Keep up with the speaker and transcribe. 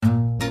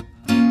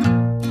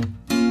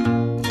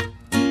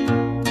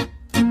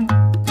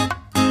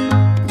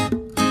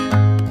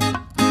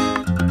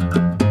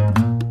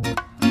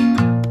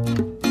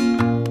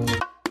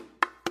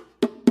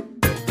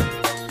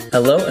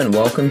Hello and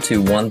welcome to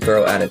One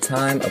Throw at a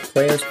Time, a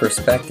player's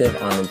perspective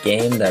on the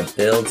game that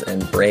builds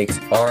and breaks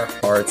our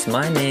hearts.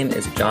 My name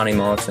is Johnny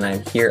Mox, and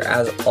I'm here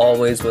as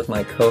always with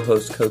my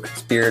co-host,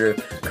 co-conspirator,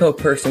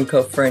 co-person,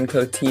 co-friend,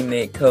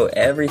 co-teammate,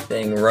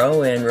 co-everything,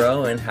 Rowan.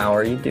 Rowan, how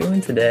are you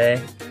doing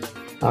today?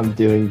 I'm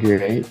doing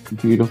great.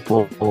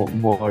 Beautiful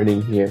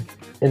morning here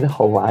in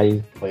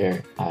Hawaii,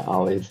 where I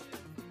always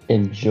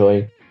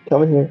enjoy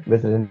coming here,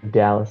 visiting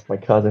Dallas, my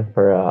cousin,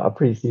 for a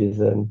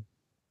preseason.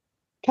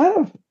 Kind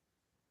of,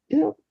 you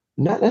know,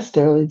 not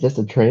necessarily just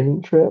a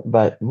training trip,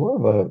 but more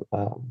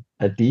of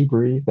a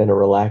debrief and a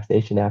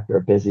relaxation after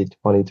a busy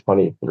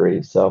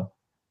 2023. So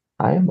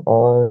I am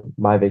on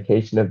my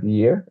vacation of the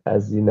year,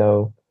 as you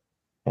know,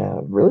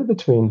 really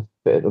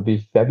it'll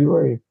be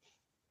February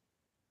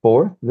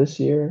 4th this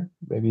year,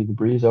 maybe the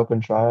Breeze Open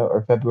trial,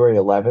 or February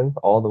 11th,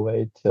 all the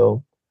way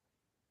till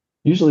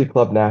usually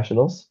Club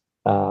Nationals.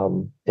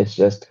 It's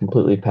just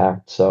completely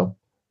packed. So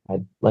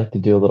I'd like to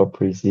do a little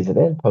preseason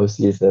and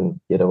postseason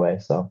getaway.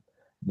 So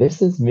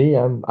this is me.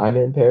 I'm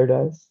in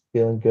paradise,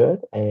 feeling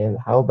good. And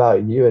how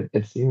about you?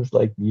 It seems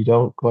like you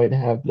don't quite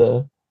have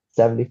the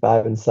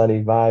 75 and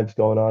sunny vibes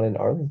going on in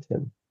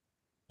Arlington.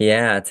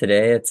 Yeah,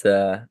 today it's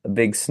a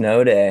big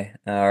snow day,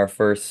 our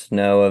first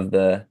snow of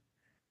the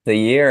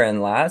year.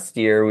 And last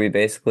year we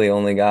basically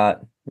only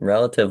got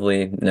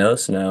relatively no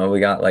snow. We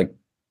got like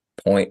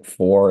zero point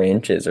 0.4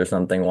 inches or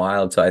something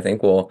wild. So I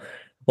think we'll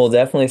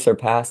definitely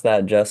surpass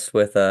that just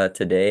with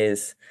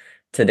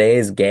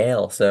today's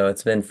gale. So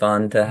it's been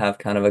fun to have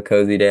kind of a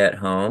cozy day at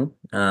home,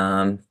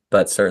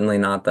 but certainly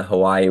not the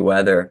Hawaii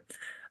weather.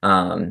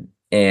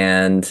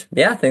 And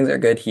yeah, things are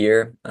good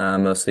here.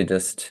 Mostly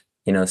just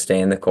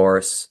staying the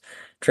course,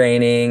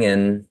 training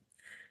and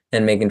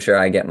making sure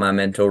I get my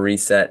mental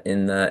reset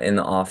in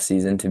the off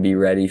season to be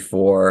ready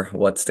for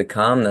what's to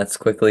come. That's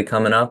quickly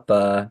coming up.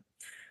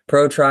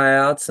 Pro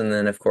tryouts, and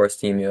then of course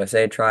Team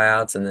USA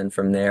tryouts, and then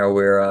from there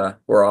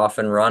we're off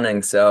and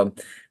running. So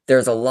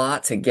there's a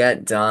lot to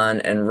get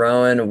done. And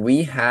Rowan,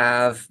 we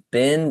have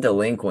been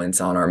delinquents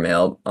on our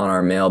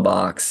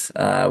mailbox.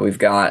 We've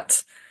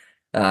got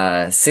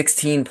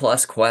 16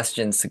 plus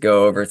questions to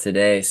go over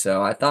today.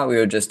 So I thought we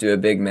would just do a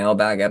big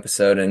mailbag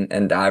episode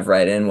and dive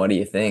right in. What do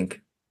you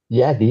think?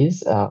 Yeah,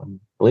 these,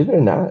 believe it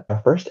or not,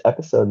 our first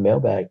episode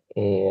mailbag,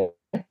 and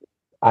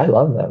I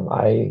love them.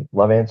 I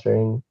love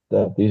answering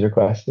the user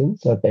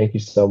questions. So thank you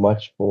so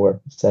much for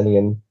sending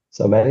in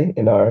so many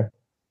in our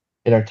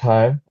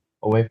time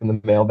away from the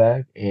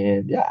mailbag.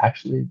 And yeah,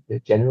 actually,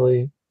 I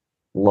generally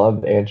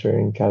love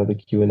answering kind of the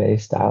Q&A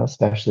style,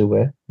 especially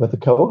with the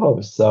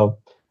co-host. So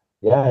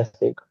yeah, I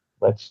think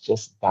let's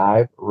just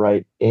dive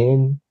right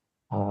in.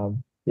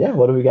 Yeah,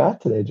 what do we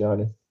got today,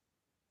 Johnny?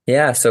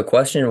 Yeah, so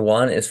question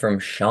one is from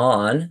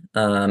Sean.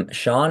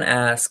 Sean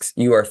asks,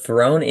 you are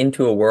thrown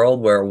into a world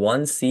where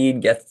one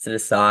seed gets to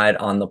decide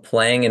on the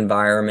playing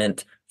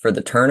environment for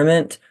the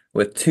tournament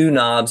with two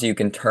knobs you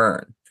can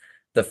turn.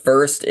 The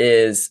first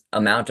is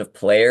amount of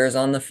players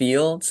on the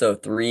field, so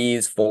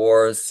threes,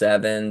 fours,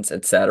 sevens,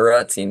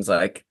 etc. It seems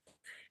like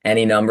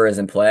any number is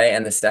in play.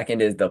 And the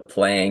second is the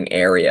playing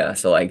area.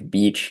 So like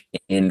beach,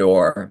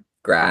 indoor,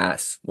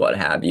 grass, what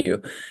have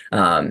you.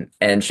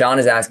 And Sean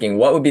is asking,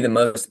 what would be the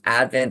most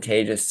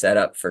advantageous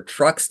setup for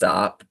truck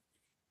stop?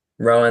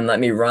 Rowan, let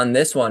me run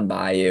this one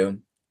by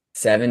you.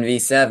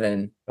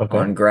 7v7 Okay.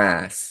 on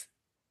grass.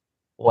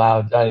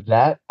 Wow, Johnny,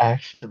 that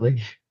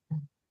actually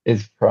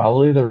is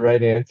probably the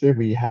right answer.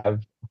 We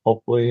have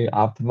hopefully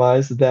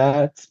optimized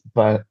that,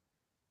 but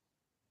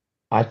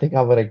I think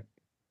I'm gonna,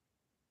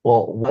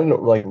 well, one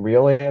like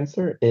real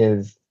answer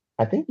is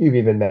I think you've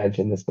even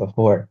mentioned this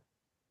before.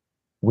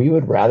 We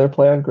would rather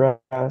play on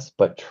grass,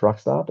 but truck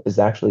stop is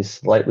actually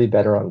slightly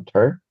better on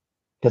turf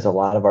because a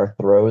lot of our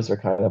throws are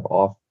kind of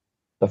off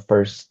the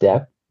first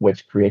step,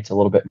 which creates a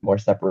little bit more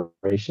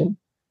separation.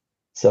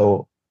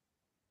 So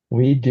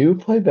we do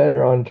play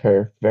better on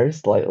turf, very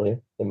slightly,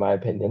 in my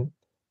opinion.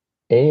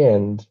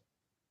 And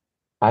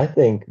I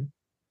think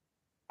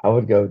I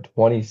would go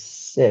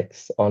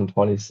 26 on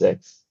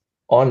 26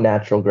 on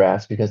natural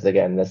grass because,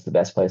 again, that's the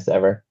best place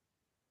ever.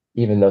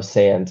 Even though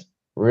sand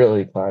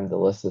really climbed the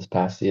list this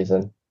past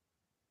season,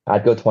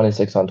 I'd go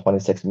 26 on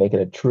 26, make it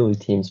a truly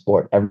team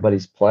sport.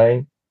 Everybody's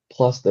playing,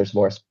 plus there's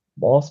more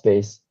small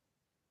space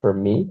for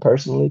me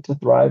personally to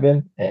thrive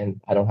in,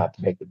 and I don't have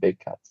to make the big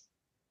cuts.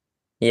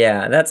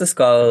 Yeah, that's a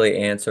scholarly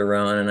answer,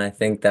 Rowan, and I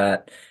think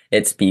that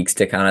it speaks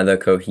to kind of the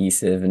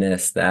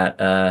cohesiveness that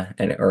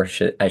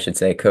I should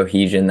say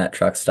cohesion that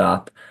truck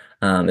stop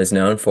is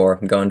known for.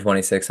 Going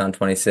 26 on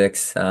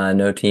 26,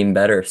 no team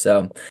better.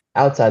 So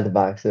Outside the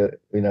box,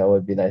 it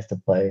would be nice to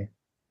play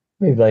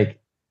maybe like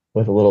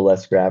with a little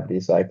less gravity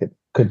so I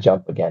could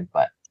jump again,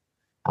 but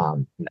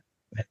no,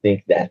 I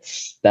think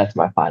that's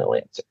my final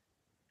answer.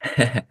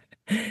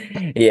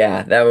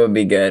 yeah, that would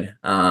be good.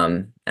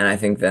 And I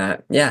think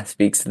that yeah,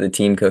 speaks to the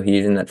team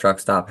cohesion that Truck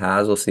Stop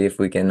has. We'll see if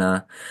we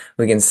can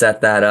set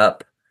that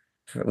up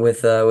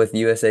with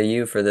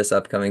USAU for this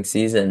upcoming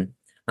season.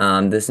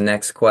 This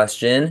next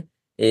question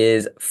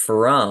is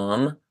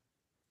from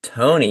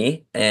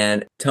Tony,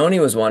 and Tony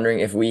was wondering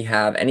if we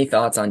have any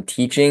thoughts on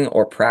teaching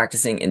or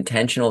practicing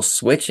intentional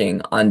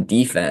switching on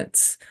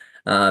defense.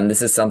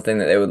 This is something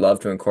that they would love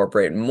to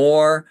incorporate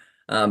more,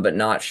 but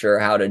not sure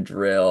how to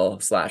drill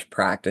slash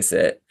practice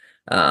it.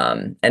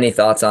 Any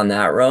thoughts on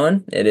that,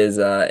 Rowan? It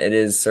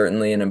is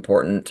certainly an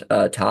important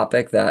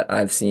topic that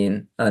I've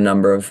seen a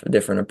number of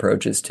different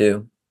approaches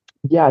to.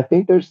 Yeah, I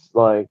think there's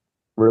like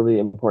really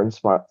important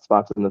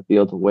spots in the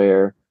field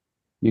where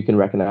you can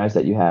recognize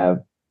that you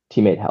have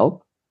teammate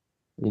help.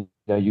 You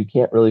know, you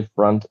can't really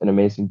front an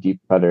amazing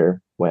deep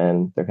cutter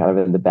when they're kind of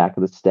in the back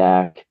of the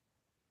stack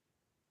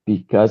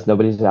because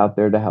nobody's out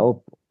there to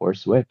help or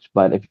switch.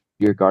 But if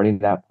you're guarding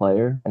that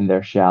player and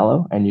they're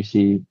shallow and you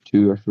see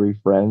two or three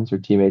friends or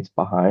teammates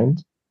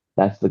behind,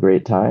 that's the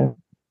great time.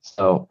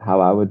 So how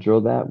I would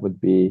drill that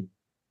would be,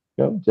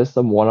 just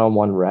some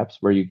one-on-one reps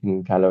where you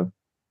can kind of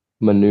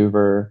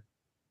maneuver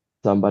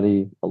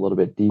somebody a little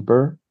bit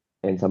deeper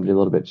and somebody a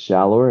little bit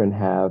shallower and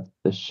have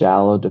the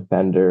shallow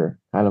defender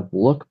kind of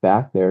look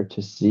back there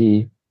to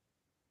see,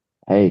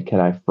 hey, can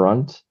I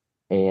front?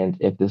 And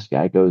if this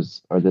guy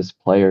goes or this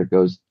player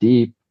goes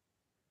deep,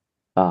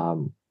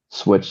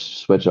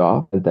 switch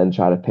off and then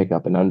try to pick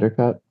up an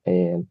undercut.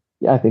 And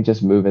yeah, I think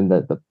just moving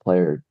the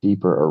player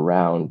deeper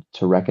around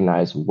to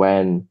recognize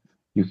when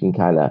you can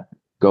kind of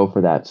go for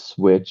that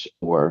switch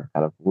or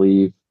kind of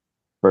leave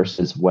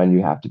versus when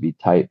you have to be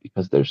tight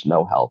because there's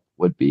no help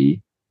would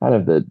be kind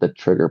of the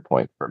trigger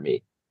point for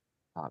me.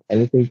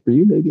 Anything for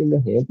you, maybe in the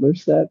handler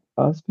set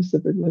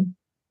specifically?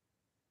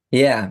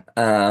 Yeah,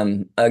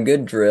 a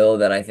good drill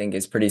that I think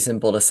is pretty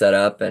simple to set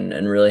up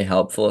and really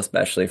helpful,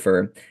 especially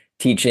for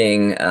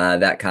teaching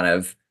that kind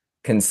of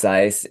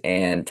concise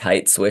and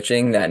tight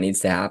switching that needs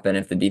to happen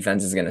if the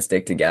defense is going to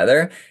stick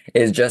together,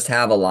 is just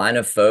have a line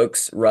of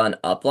folks run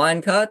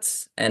upline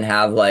cuts and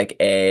have like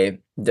a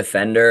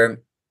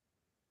defender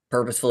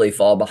purposefully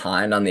fall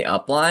behind on the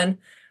upline,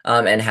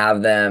 and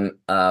have them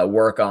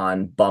work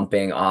on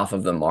bumping off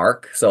of the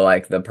mark. So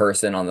like the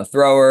person on the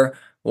thrower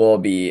will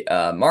be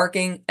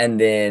marking, and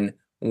then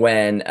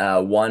when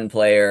one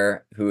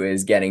player who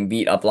is getting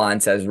beat up line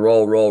says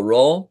roll, roll,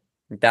 roll,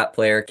 that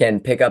player can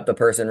pick up the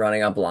person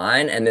running up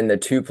line, and then the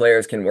two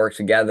players can work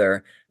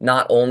together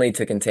not only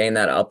to contain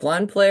that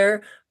upline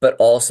player, but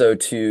also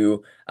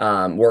to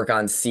work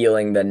on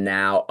sealing the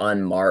now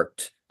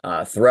unmarked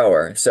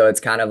thrower. So it's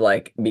kind of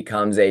like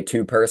becomes a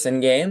two-person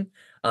game,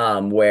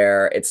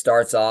 where it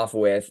starts off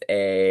with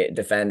a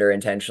defender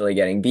intentionally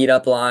getting beat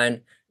up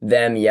line,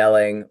 them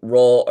yelling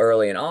roll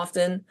early and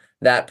often,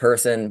 that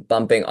person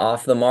bumping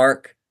off the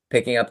mark,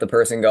 picking up the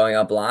person going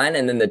up line,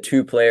 and then the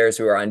two players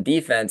who are on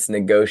defense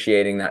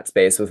negotiating that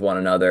space with one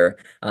another,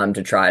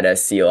 to try to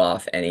seal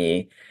off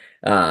any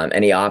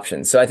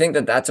options. So I think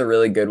that that's a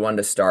really good one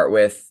to start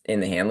with in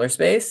the handler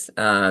space.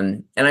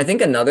 And I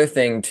think another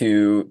thing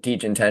to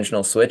teach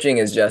intentional switching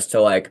is just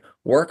to like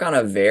work on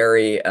a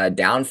very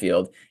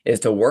downfield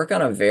is to work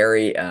on a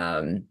very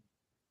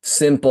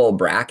simple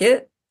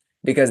bracket,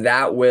 because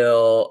that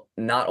will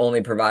not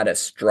only provide a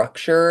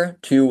structure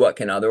to what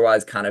can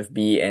otherwise kind of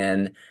be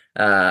an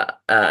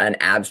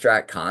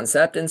abstract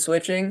concept in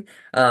switching,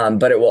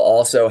 but it will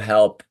also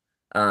help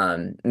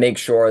make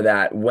sure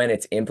that when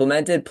it's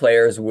implemented,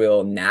 players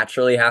will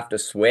naturally have to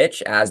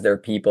switch as their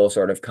people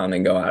sort of come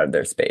and go out of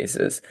their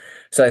spaces.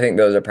 So I think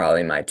those are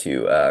probably my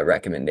two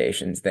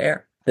recommendations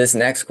there. This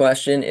next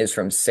question is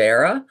from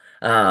Sarah.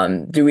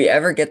 Do we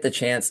ever get the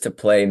chance to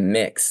play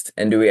mixed?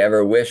 And do we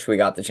ever wish we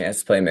got the chance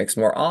to play mixed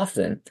more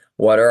often?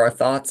 What are our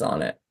thoughts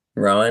on it?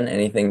 Rowan,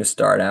 anything to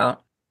start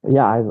out?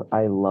 Yeah,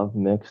 I love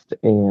mixed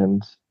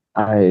and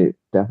I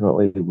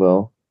definitely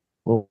will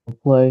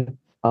play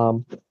a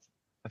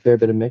fair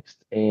bit of mixed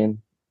and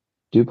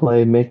do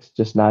play mixed,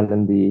 just not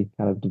in the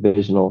kind of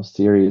divisional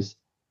series.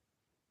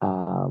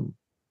 Um,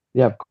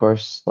 yeah, of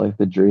course, like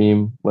the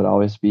dream would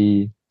always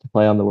be to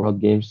play on the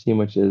World Games team,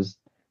 which is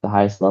the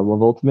highest level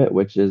of Ultimate,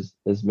 which is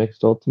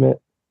mixed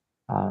Ultimate.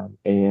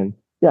 And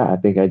yeah, I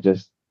think I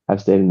just have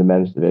stayed in the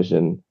men's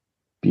division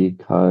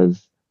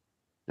because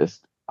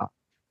just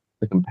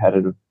the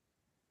competitive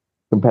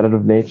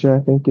nature, I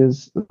think,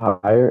 is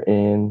higher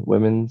in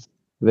women's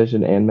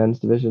division and men's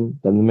division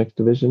than the mixed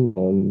division,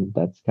 and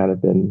that's kind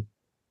of been,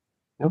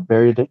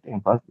 very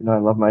addicting. Plus, I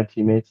love my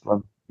teammates,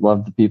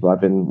 love the people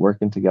I've been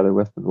working together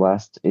with for the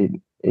last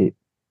 9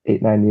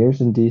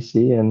 years in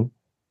DC, and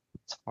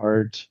it's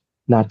hard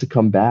not to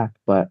come back.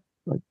 But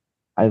like,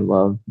 I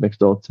love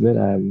mixed ultimate.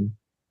 I'm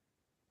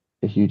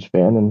a huge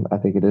fan, and I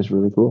think it is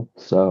really cool.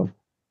 So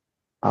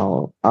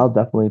I'll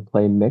definitely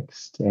play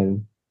mixed,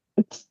 and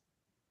it's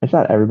it's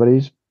not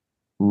everybody's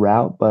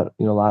route, but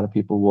a lot of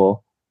people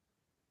will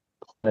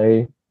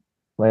play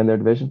play in their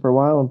division for a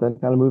while and then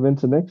kind of move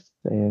into mixed.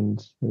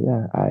 And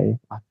yeah, I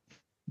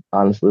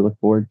honestly look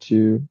forward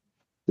to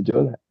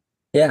doing that.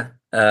 Yeah,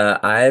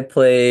 I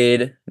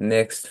played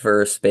mixed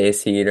for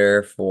Space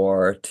Heater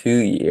for 2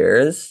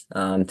 years,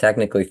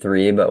 technically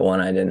three, but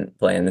one I didn't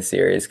play in the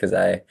series because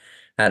I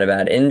had a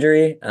bad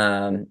injury,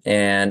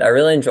 and I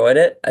really enjoyed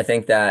it. I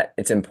think that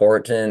it's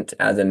important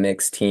as a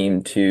mixed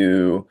team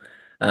to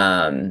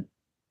um,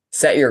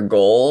 set your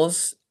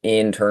goals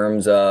in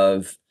terms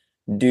of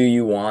do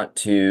you want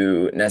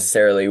to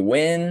necessarily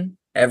win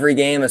every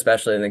game,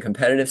 especially in the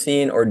competitive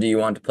scene, or do you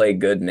want to play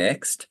good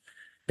mixed?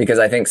 Because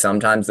I think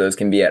sometimes those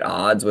can be at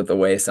odds with the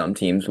way some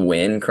teams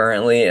win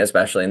currently,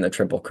 especially in the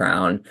Triple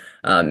Crown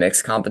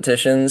mixed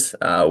competitions,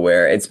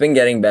 where it's been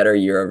getting better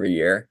year over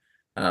year.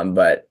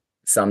 But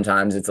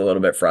sometimes it's a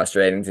little bit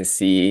frustrating to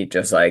see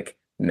just like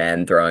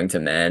men throwing to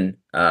men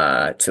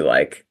to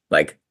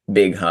like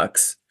big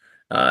hucks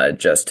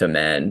just to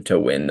men to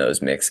win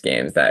those mixed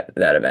games that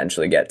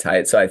eventually get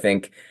tight. So I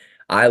think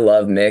I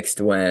love mixed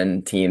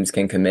when teams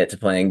can commit to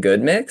playing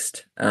good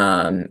mixed,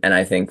 and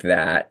I think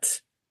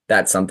that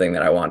that's something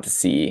that I want to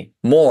see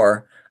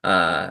more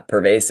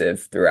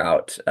pervasive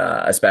throughout,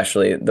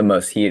 especially the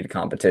most heated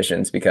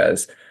competitions,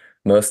 because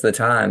most of the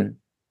time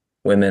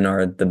women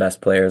are the best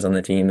players on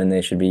the team and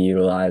they should be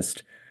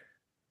utilized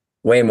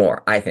way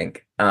more, I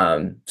think.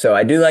 So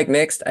I do like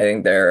mixed. I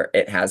think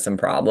it has some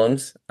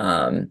problems.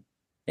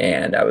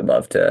 And I would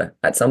love to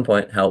at some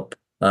point help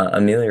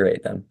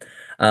ameliorate them.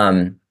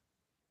 Um,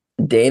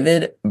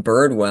 David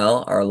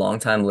Birdwell, our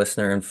longtime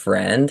listener and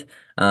friend,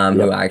 who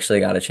Yep. I actually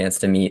got a chance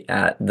to meet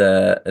at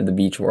the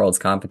Beach Worlds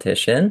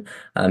competition.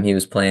 He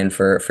was playing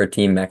for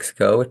Team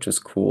Mexico, which was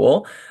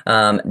cool.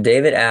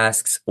 David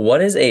asks,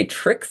 "What is a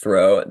trick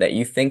throw that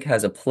you think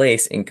has a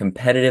place in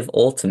competitive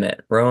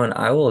ultimate?" Rowan,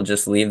 I will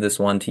just leave this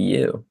one to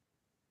you.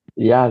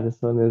 Yeah,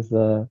 this one is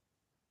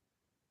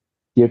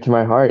dear to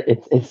my heart.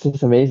 It's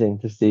just amazing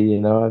to see, you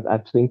know. I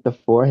think the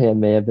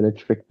forehand may have been a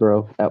trick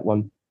throw at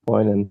one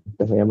point, and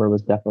the hammer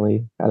was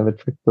definitely kind of a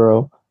trick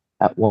throw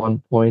at one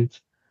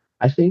point.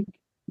 I think,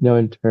 you know,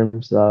 in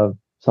terms of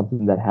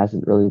something that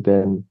hasn't really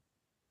been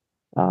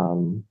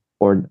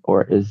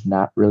or is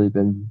not really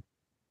been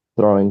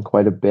throwing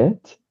quite a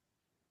bit,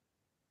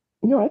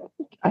 you know,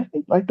 I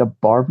think like the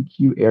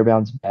barbecue air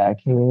bounce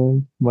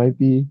backhand might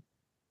be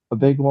a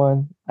big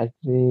one. I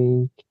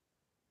think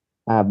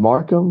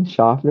Markham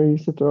Schaffner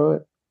used to throw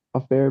it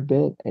a fair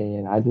bit,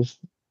 and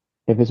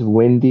if it's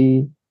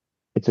windy,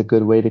 it's a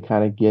good way to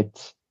kind of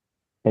get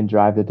and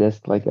drive the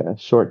disc like a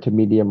short to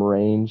medium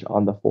range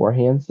on the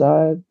forehand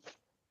side.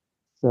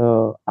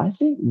 So I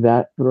think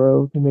that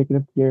throw can make an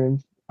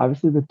appearance.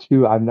 Obviously, the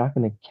two I'm not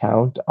going to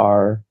count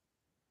are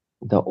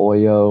the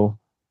Oyo,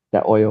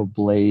 that Oyo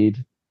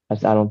blade. I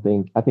don't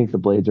think, I think the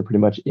blades are pretty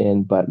much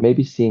in, but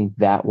maybe seeing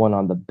that one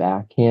on the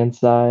backhand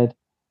side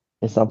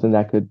is something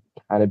that could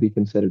kind of be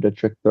considered a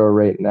trick throw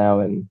right now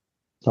and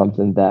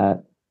something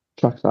that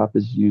Truck Stop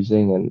is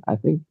using. And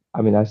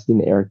I mean, I've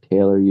seen Eric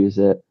Taylor use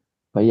it,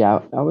 but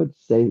yeah, I would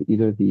say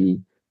either the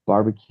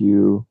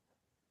barbecue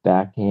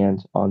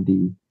backhand on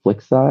the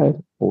flick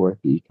side or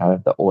the kind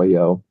of the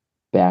Oyo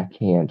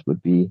backhand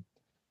would be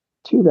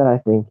two that I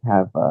think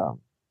have a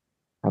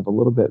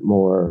little bit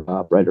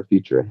more brighter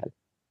future ahead.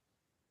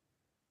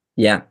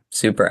 Yeah,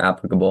 super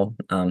applicable.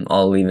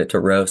 I'll leave it to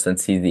Ro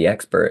since he's the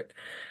expert.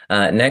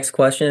 Next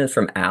question is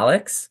from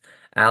Alex.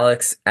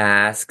 Alex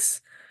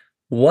asks,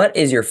 "What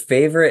is your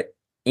favorite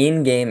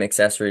in-game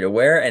accessory to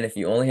wear? And if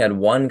you only had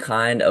one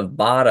kind of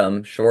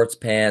bottom, shorts,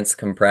 pants,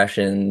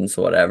 compressions,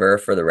 whatever,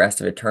 for the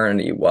rest of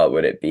eternity, what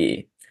would it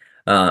be?"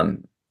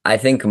 I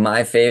think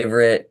my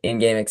favorite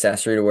in-game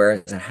accessory to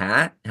wear is a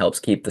hat. Helps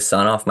keep the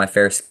sun off my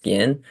fair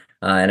skin.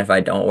 And if I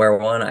don't wear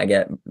one, I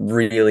get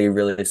really,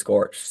 really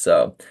scorched.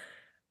 So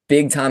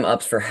big time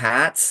ups for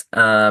hats.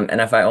 And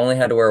if I only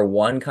had to wear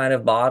one kind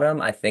of bottom,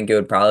 I think it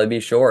would probably be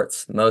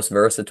shorts. Most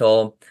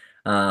versatile.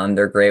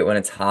 They're great when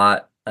it's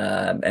hot,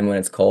 and when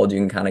it's cold, you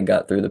can kind of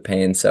gut through the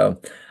pain. So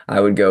I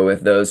would go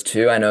with those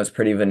two. I know it's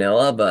pretty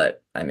vanilla,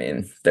 but I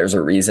mean, there's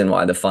a reason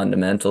why the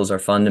fundamentals are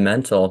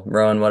fundamental.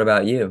 Rowan, what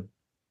about you?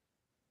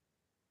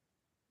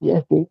 Yeah,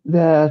 I think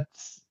that,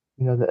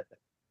 you know, that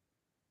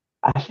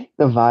I think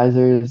the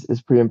visor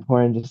is pretty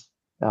important. Just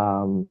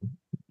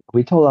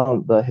we told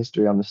on the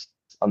history on this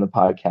on the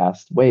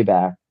podcast way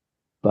back,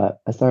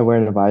 but I started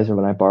wearing a visor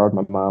when I borrowed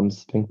my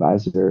mom's pink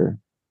visor,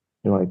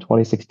 you know, like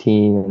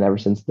 2016, and ever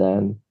since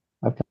then,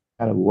 I've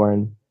kind of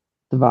worn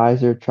the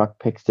visor. Truck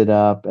picks it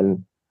up,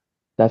 and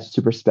that's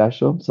super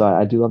special. So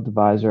I do love the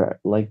visor.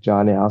 Like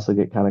Johnny, I also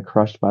get kind of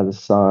crushed by the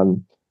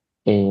sun.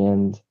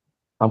 And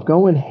I'm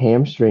going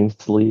hamstring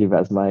sleeve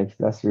as my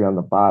accessory on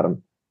the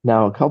bottom.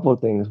 Now, a couple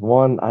of things.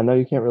 One, I know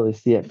you can't really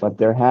see it, but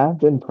there have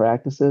been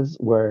practices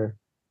where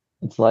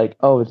it's like,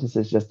 oh, this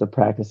is just a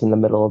practice in the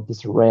middle of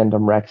this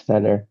random rec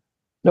center.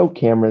 No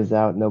cameras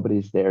out,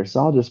 nobody's there. So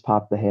I'll just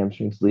pop the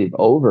hamstring sleeve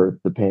over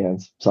the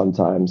pants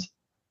sometimes.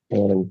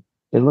 And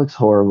it looks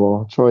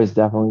horrible. Troy's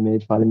definitely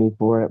made fun of me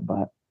for it,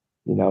 but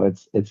you know,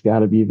 it's got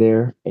to be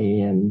there.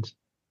 And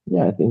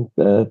yeah, I think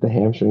the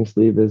hamstring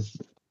sleeve is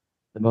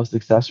the most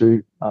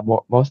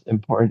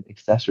important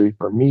accessory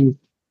for me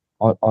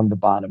on the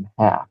bottom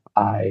half.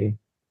 I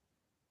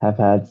have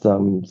had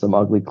some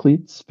ugly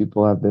cleats. They've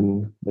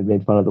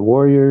made fun of the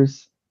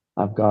Warriors.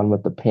 I've gone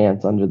with the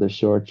pants under the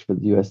shorts for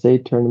the USA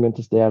tournament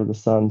to stay out of the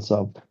sun.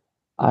 So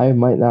I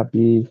might not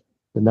be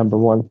the number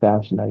one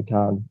fashion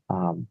icon,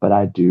 but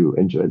I do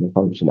enjoy the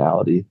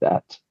functionality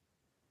that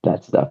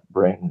that stuff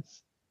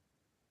brings.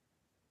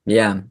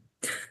 Yeah.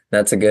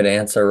 That's a good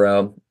answer,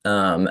 Ro.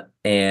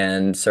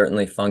 And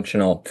certainly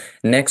functional.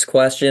 Next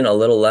question, a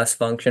little less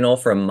functional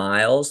from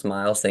Miles.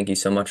 Miles, thank you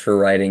so much for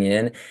writing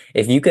in.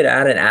 If you could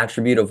add an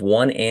attribute of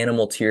one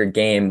animal to your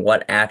game,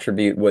 what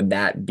attribute would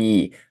that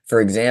be?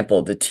 For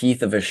example, the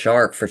teeth of a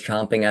shark for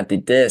chomping at the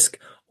disc,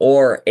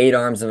 or 8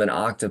 arms of an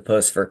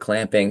octopus for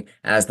clamping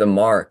as the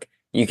mark.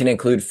 You can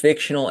include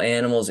fictional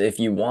animals if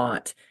you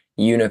want,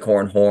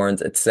 unicorn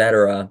horns,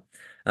 etc.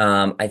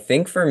 I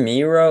think for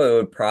Miro, it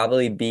would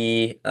probably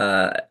be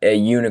a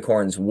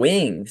unicorn's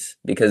wings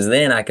because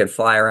then I could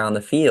fly around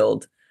the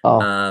field. Oh,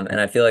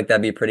 And I feel like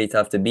that'd be pretty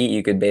tough to beat.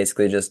 You could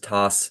basically just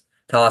toss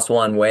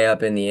one way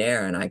up in the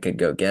air and I could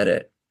go get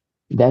it.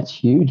 that's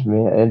huge,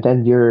 man. And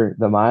then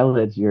the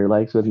mileage, your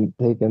legs wouldn't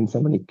take in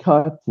so many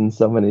cuts and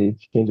so many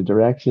change of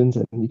directions,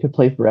 and you could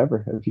play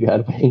forever if you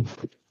had wings.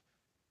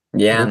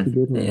 Yeah, That's a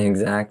good one.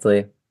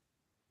 exactly.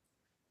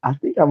 I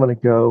think I'm gonna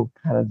go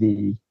kind of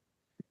the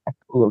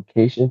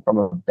location from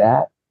a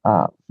bat.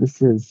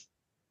 This is,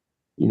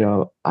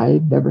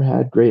 I never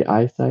had great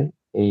eyesight,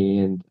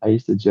 and I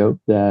used to joke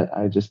that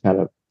I just kind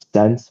of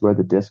sensed where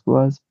the disc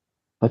was.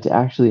 But to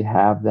actually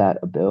have that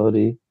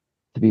ability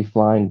to be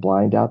flying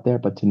blind out there,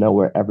 but to know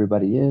where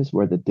everybody is,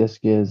 where the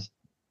disc is,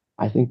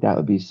 I think that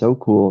would be so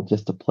cool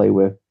just to play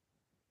with.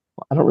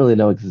 I don't really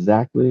know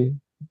exactly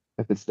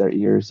if it's their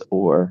ears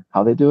or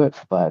how they do it,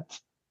 but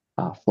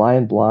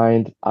flying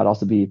blind, I'd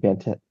also be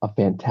a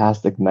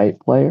fantastic night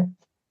player.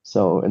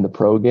 So in the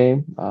pro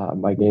game,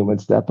 my game would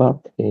step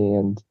up,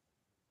 and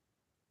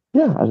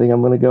yeah, I think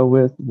I'm gonna go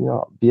with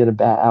being a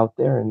bat out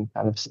there and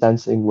kind of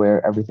sensing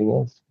where everything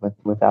is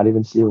without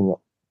even seeing it.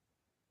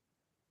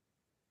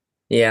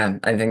 Yeah,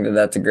 I think that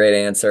that's a great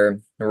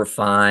answer.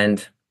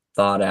 Refined,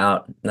 thought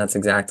out. That's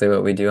exactly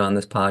what we do on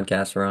this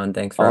podcast, Ron.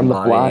 Thanks for On the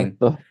fly. embodying.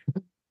 So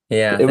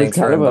Yeah, it was thanks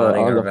for kind of a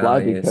embodying on our the fly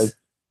because values.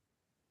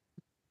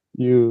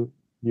 you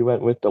you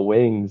went with the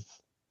wings.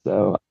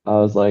 So I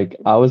was like,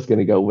 I was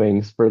gonna go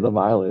wings for the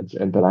mileage,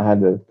 and then I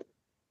had to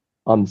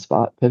on the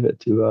spot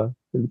pivot to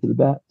the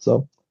bat.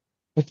 So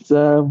let's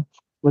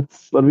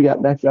what do we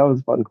got next? That was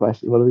a fun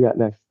question. What do we got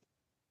next?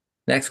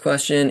 Next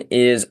question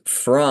is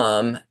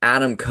from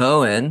Adam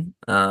Cohen,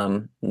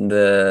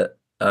 the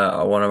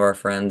one of our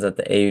friends at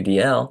the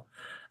AUDL.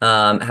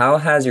 How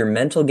has your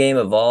mental game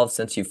evolved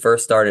since you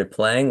first started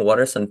playing? What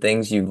are some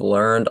things you've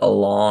learned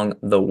along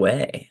the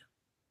way?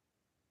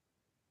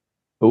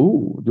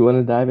 Oh, do you want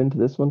to dive into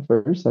this one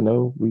first? I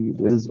know we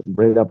this is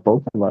right up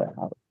both of our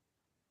alley.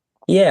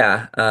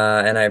 Yeah,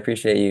 and I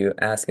appreciate you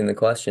asking the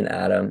question,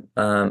 Adam.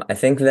 I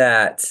think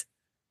that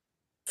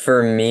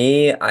for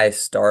me, I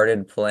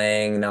started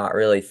playing not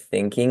really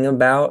thinking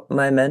about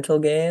my mental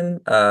game.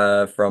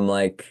 From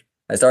like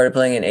I started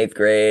playing in 8th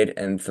grade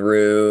and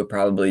through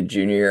probably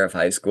junior year of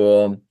high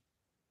school.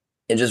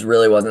 It just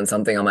really wasn't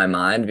something on my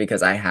mind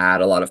because I had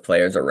a lot of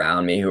players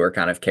around me who were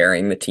kind of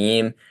carrying the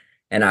team,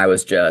 and I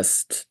was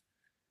just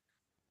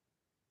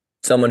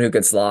someone who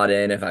could slot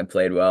in if I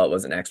played well. It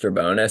was an extra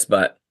bonus,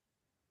 but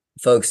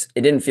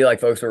it didn't feel like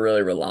folks were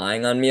really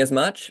relying on me as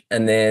much.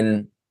 And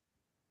then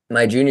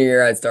my junior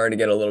year, I started to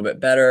get a little bit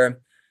better.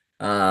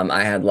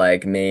 I had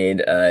like made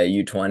a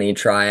U20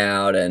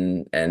 tryout,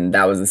 and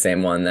that was the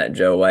same one that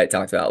Joe White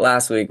talked about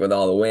last week with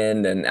all the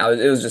wind, and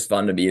it was just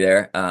fun to be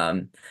there.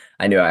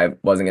 I knew I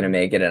wasn't going to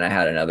make it, and I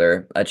had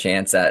a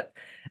chance at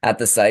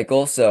the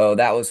cycle, so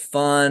that was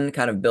fun,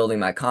 kind of building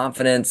my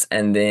confidence.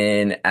 And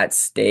then at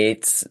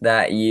states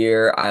that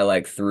year, I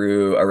like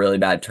threw a really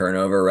bad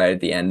turnover right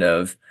at the end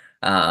of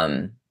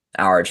um,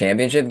 our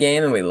championship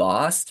game, and we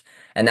lost.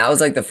 And that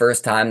was like the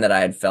first time that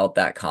I had felt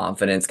that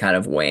confidence kind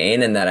of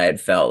wane and that I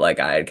had felt like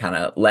I had kind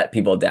of let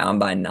people down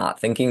by not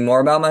thinking more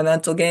about my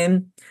mental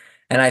game.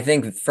 And I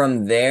think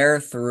from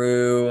there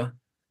through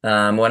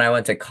when I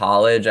went to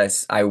college,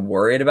 I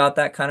worried about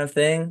that kind of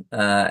thing.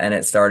 And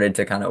it started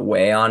to kind of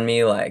weigh on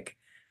me like,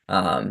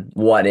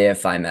 what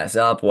if I mess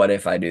up? What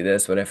if I do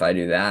this? What if I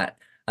do that?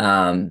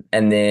 And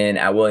then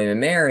at William and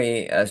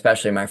Mary,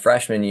 especially my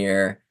freshman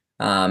year,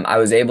 I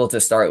was able to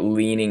start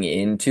leaning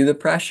into the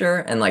pressure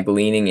and like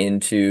leaning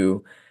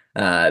into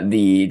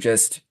the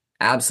just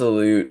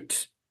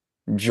absolute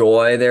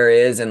joy there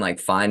is in like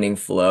finding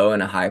flow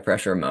in a high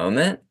pressure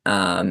moment.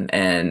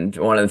 And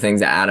one of the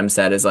things that Adam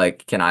said is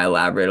like, can I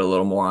elaborate a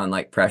little more on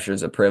like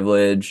pressures of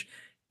privilege?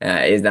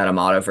 Is that a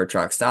motto for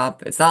truck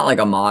stop? It's not like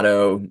a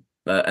motto,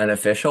 an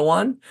official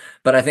one,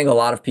 but I think a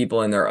lot of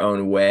people in their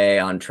own way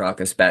on truck,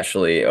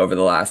 especially over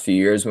the last few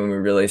years when we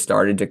really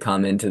started to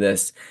come into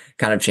this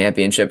kind of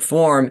championship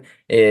form,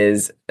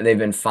 is they've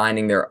been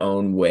finding their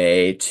own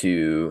way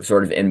to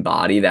sort of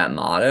embody that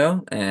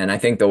motto. And I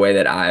think the way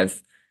that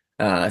I've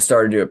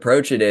started to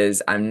approach it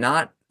is I'm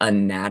not a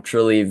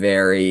naturally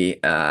very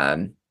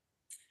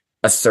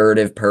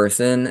assertive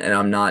person, and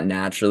I'm not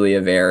naturally a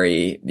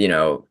very,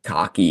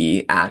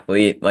 cocky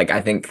athlete. Like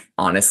I think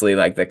honestly,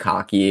 like the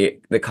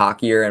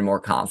cockier and more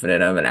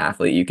confident of an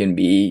athlete you can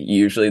be,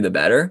 usually the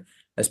better,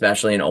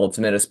 especially in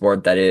ultimate, a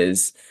sport that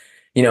is,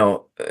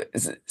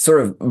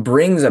 sort of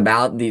brings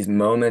about these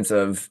moments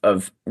of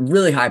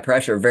really high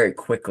pressure very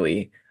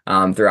quickly.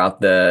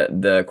 throughout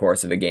the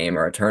course of a game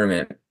or a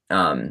tournament.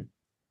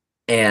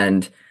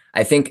 And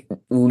I think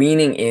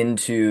leaning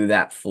into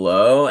that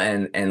flow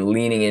and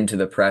leaning into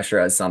the pressure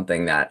as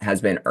something that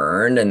has been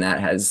earned and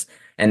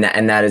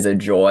that is a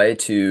joy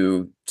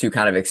to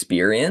kind of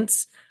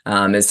experience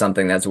is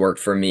something that's worked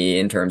for me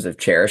in terms of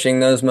cherishing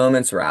those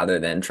moments rather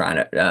than trying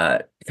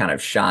to kind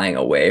of shying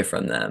away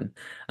from them.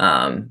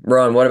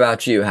 Rowan, what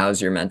about you?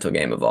 How's your mental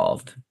game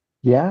evolved?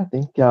 Yeah, I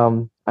think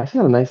I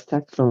actually got a nice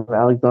text from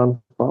Alexander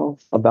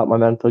Falls about my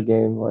mental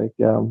game, like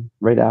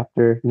right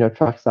after,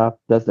 Truck Stop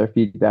does their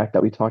feedback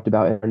that we talked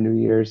about in our New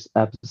Year's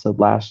episode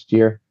last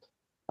year.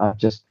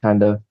 Just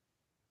kind of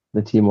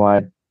the team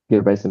wide give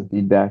everybody some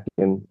feedback,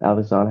 and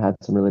Alexander had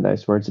some really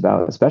nice words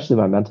about, especially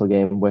my mental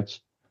game, which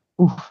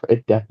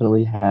it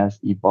definitely has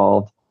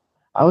evolved.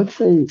 I would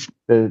say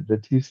the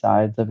two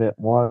sides of it.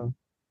 One,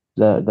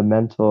 the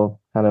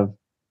mental kind of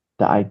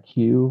the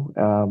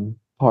IQ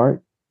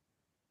part.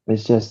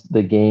 It's just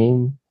the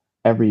game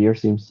every year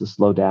seems to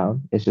slow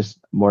down. It's just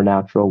more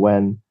natural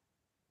when,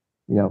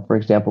 for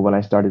example, when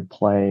I started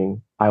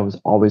playing, I was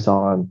always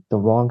on the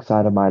wrong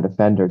side of my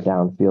defender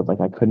downfield.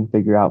 Like I couldn't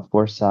figure out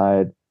force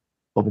side,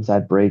 open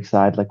side, break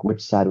side, like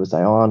which side was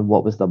I on,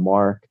 what was the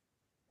mark.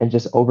 And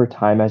just over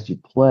time as you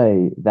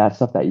play, that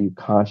stuff that you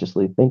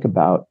consciously think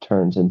about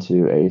turns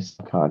into a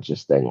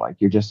subconscious thing. Like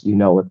you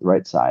know what the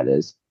right side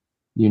is,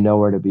 you know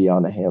where to be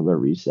on a handler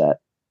reset.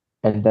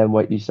 And then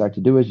what you start to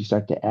do is you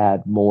start to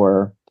add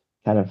more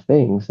kind of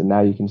things. And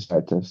now you can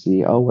start to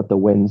see, oh, what the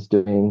wind's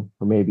doing.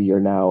 Or maybe you're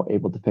now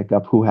able to pick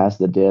up who has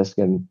the disc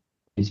and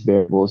these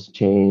variables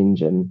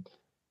change and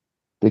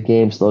the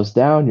game slows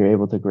down. You're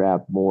able to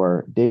grab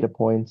more data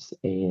points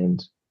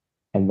and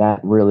that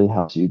really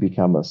helps you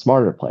become a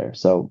smarter player.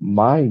 So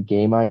my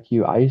game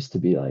IQ, I used to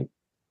be like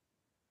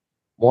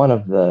one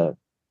of the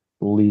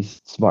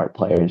least smart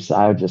players.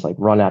 I would just like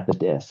run at the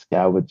disc.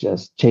 I would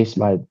just chase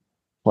my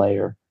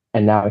player.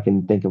 And now I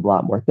can think of a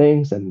lot more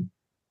things. And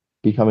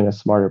becoming a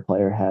smarter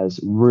player has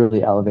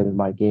really elevated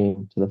my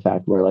game to the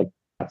fact where like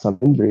got some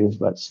injuries,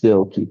 but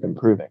still keep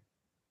improving.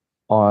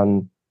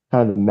 On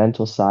kind of the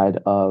mental side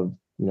of,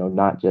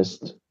 not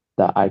just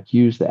the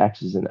IQs, the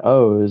X's and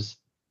O's,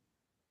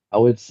 I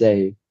would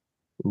say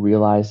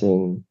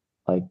realizing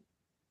like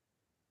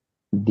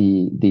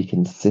the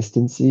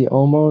consistency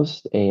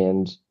almost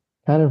and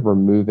kind of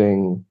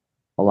removing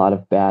a lot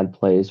of bad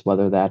plays,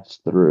 whether that's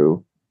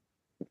through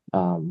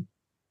um,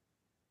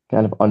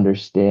 kind of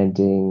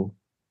understanding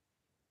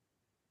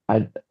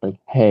I like,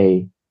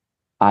 hey,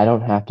 I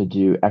don't have to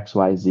do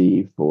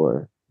XYZ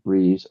for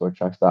Breeze or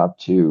Truck Stop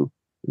to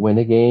win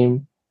a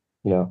game.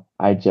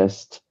 I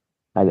just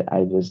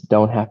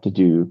don't have to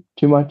do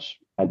too much.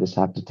 I just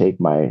have to take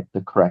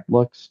the correct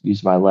looks,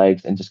 use my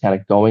legs, and just kind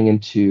of going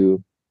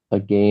into a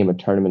game, a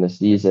tournament, a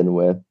season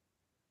with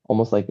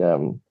almost like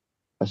a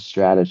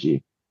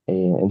strategy.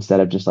 And instead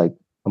of just like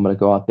I'm gonna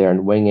go out there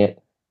and wing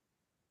it.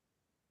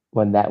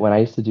 When I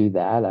used to do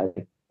that,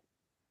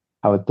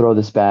 I would throw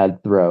this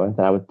bad throw and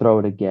then I would throw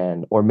it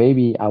again. Or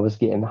maybe I was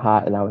getting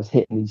hot and I was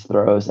hitting these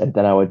throws and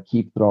then I would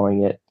keep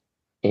throwing it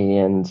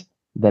and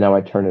then I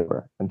would turn it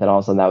over. And then all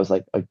of a sudden that was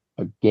like a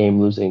game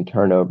losing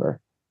turnover.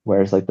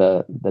 Whereas like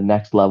the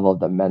next level of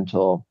the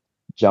mental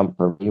jump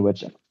for me,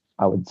 which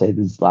I would say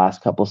these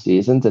last couple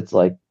seasons, it's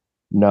like,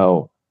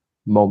 no,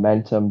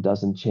 momentum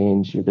doesn't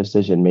change your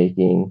decision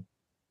making.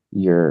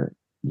 Your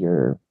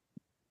your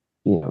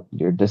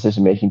your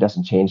decision making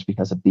doesn't change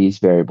because of these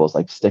variables.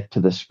 Like stick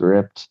to the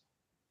script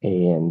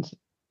and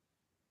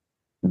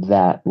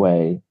that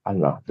way, I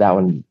don't know, that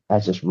one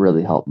that's just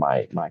really helped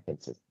my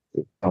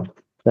consistency. So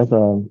that's a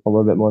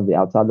little bit more of the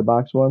outside the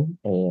box one.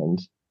 And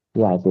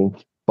yeah, I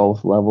think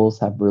both levels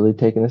have really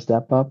taken a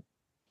step up.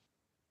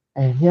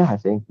 And yeah, I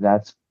think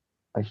that's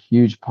a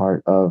huge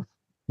part of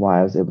why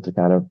I was able to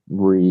kind of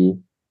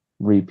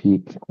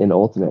repeat in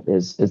Ultimate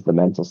is the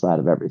mental side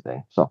of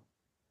everything. So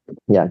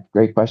yeah,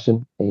 great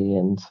question.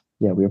 And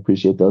yeah, we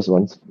appreciate those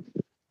ones.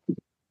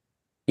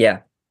 Yeah.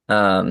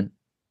 Um,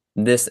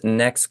 this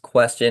next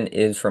question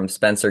is from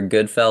Spencer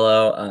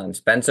Goodfellow.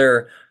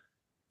 Spencer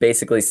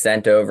basically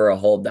sent over a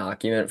whole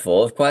document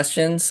full of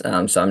questions. So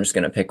I'm just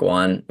going to pick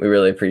one. We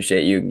really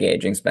appreciate you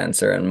engaging,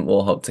 Spencer, and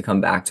we'll hope to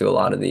come back to a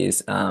lot of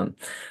these.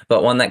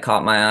 But one that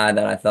caught my eye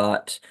that I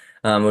thought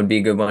would be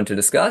a good one to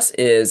discuss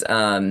is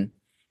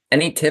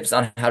any tips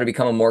on how to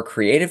become a more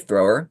creative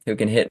thrower who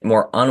can hit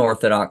more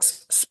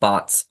unorthodox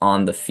spots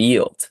on the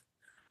field?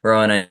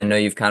 Rowan, I know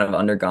you've kind of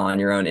undergone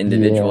your own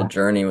individual Yeah,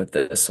 journey with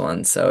this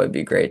one, so it'd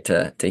be great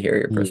to hear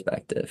your yeah.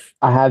 perspective.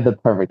 I have the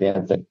perfect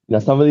answer.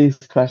 Some of these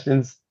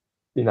questions,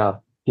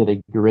 get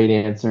a great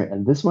answer.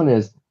 And this one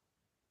is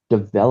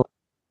develop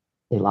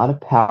a lot of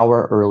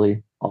power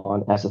early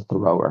on as a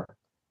thrower.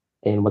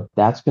 And what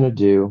that's going to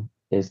do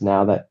is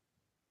now that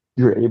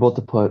you're able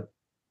to put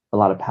a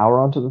lot of power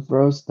onto the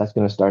throws, that's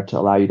going to start to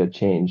allow you to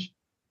change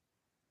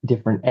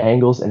different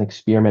angles and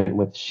experiment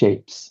with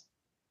shapes.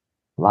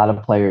 A lot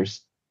of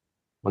players,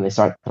 when they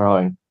start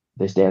throwing,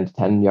 they stand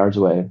 10 yards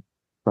away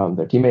from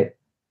their teammate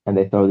and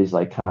they throw these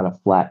like kind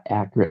of flat,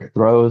 accurate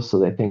throws. So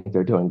they think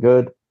they're doing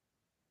good.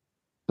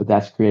 but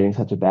that's creating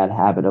such a bad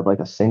habit of like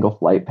a single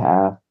flight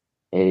path,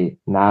 a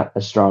not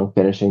a strong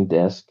finishing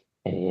disc,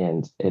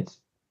 and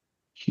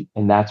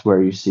that's where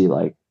you see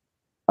like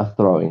a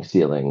throwing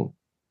ceiling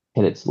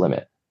hit its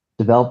limit.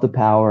 Develop the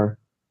power,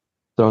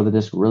 throw the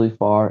disc really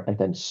far, and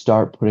then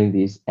start putting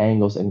these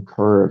angles and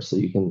curves so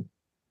you can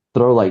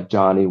throw like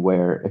Johnny,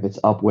 where if it's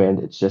upwind,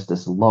 it's just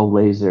this low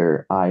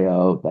laser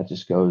IO that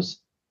just goes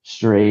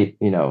straight,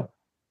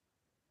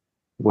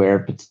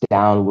 where if it's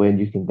downwind,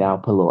 you can now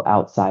put a little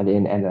outside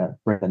in and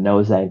bring the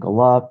nose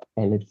angle up.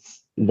 And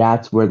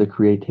that's where the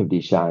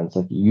creativity shines.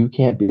 Like you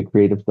can't be a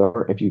creative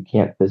thrower if you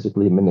can't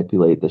physically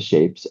manipulate the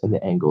shapes and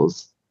the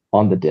angles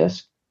on the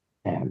disc,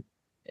 and,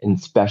 and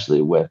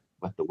especially with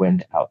the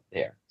wind out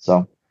there.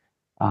 So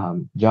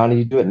Johnny,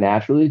 you do it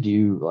naturally? Do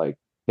you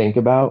think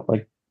about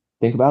it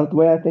the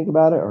way I think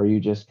about it, or are you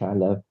just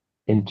kind of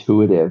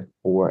intuitive,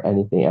 or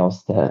anything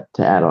else to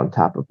add on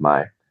top of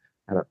my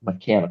kind of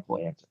mechanical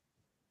answer?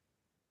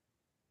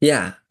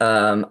 Yeah,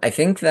 I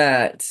think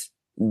that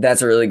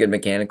that's a really good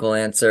mechanical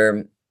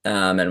answer,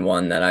 and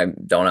one that I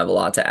don't have a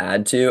lot to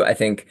add to. I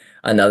think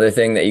another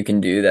thing that you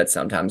can do that's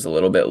sometimes a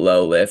little bit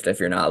low lift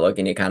if you're not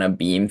looking to kind of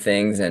beam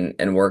things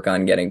and work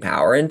on getting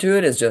power into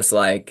it is just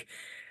like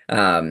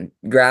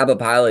grab a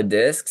pile of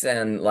discs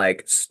and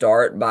like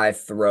start by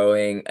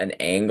throwing an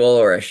angle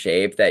or a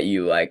shape that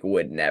you like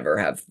would never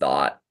have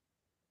thought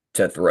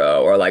to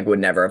throw or like would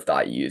never have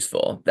thought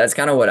useful. That's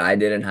kind of what I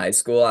did in high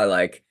school. I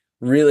like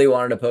really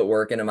wanted to put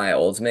work into my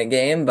ultimate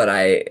game, but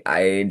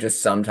I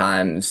just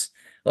sometimes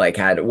like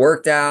had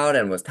worked out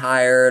and was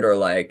tired or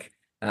like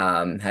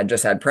had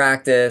just had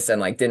practice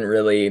and like didn't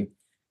really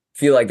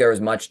feel like there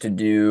was much to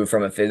do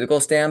from a physical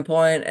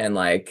standpoint and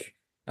like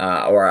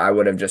or I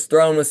would have just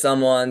thrown with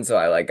someone so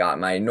I like got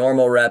my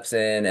normal reps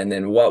in and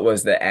then what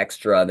was the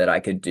extra that I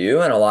could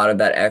do and a lot of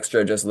that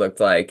extra just looked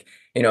like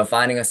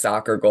finding a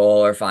soccer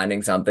goal or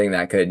finding something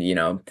that could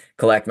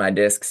collect my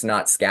discs,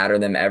 not scatter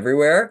them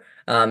everywhere,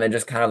 and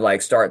just kind of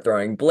like start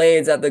throwing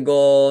blades at the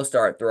goal,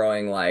 start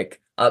throwing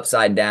like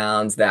upside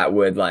downs that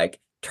would like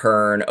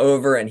turn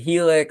over and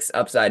helix,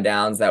 upside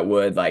downs that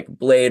would like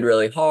blade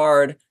really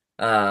hard.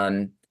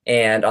 And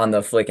on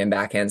the flick and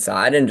backhand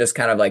side, and just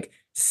kind of like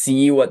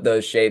see what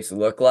those shapes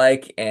look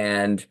like.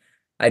 And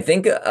I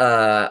think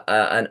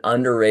an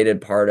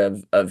underrated part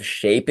of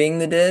shaping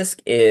the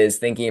disc is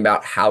thinking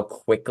about how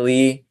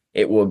quickly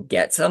it will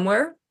get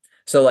somewhere.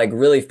 So like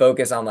really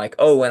focus on like,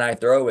 oh, when I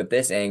throw it with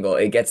this angle,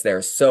 it gets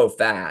there so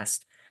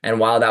fast. And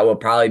while that will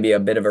probably be a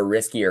bit of a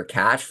riskier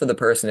catch for the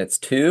person it's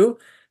to,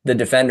 the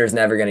defender's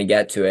never going to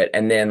get to it.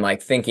 And then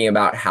like thinking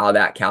about how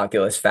that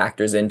calculus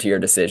factors into your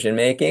decision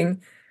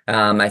making.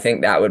 I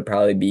think that would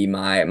probably be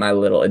my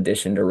little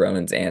addition to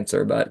Rowan's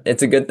answer, but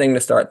it's a good thing to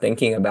start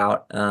thinking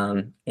about.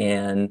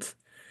 And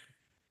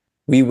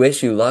we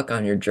wish you luck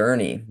on your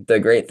journey. The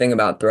great thing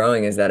about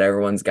throwing is that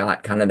everyone's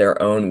got kind of their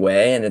own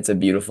way, and it's a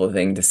beautiful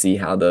thing to see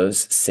how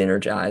those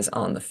synergize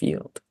on the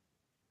field.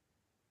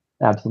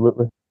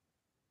 Absolutely.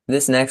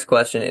 This next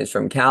question is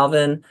from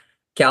Calvin.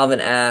 Calvin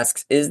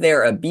asks, is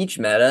there a beach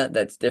meta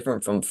that's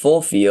different from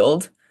full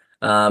field,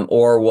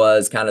 or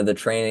was kind of the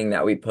training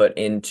that we put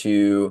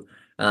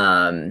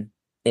um,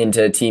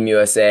 into Team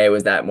USA,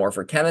 was that more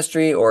for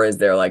chemistry, or is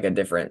there like a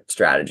different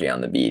strategy on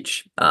the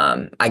beach?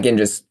 I can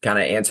just kind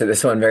of answer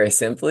this one very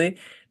simply.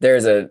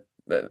 There's a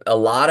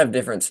lot of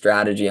different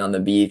strategy on the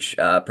beach,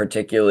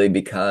 particularly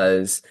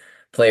because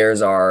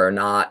players are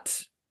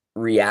not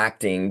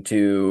reacting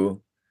to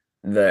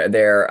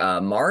their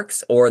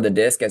marks or the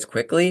disc as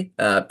quickly,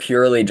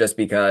 purely just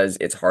because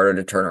it's harder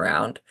to turn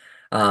around.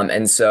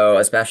 And so,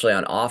 especially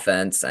on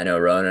offense, I know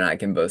Rowan and I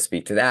can both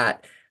speak to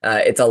that.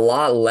 It's a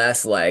lot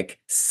less like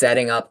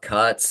setting up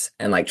cuts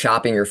and like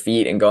chopping your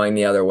feet and going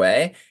the other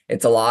way.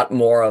 It's a lot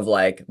more of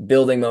like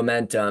building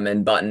momentum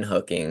and button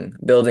hooking,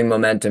 building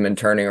momentum and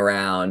turning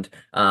around,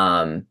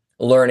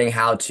 learning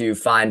how to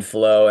find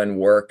flow and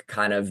work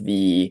kind of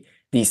the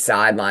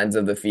sidelines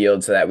of the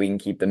field so that we can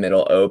keep the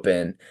middle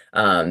open.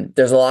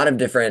 There's a lot of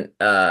different,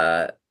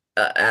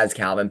 as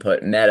Calvin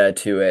put, meta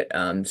to it.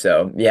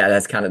 So yeah,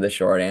 that's kind of the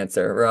short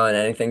answer. Rowan,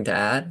 anything to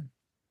add?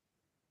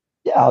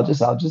 Yeah, I'll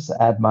just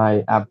add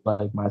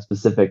like my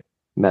specific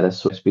meta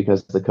switch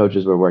because the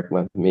coaches were working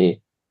with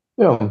me.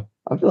 I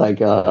feel like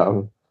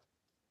not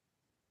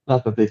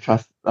that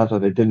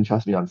they didn't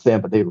trust me on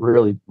sand, but they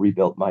really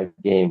rebuilt my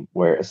game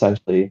where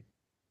essentially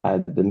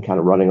I'd been kind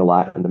of running a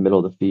lot in the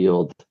middle of the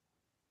field.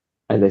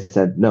 And they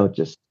said, no,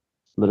 just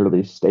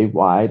literally stay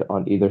wide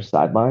on either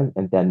sideline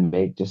and then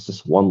make just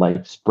this one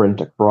like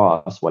sprint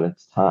across when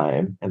it's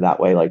time. And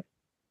that way, like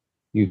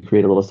you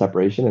create a little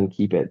separation and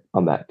keep it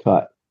on that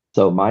cut.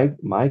 So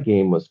my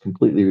game was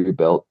completely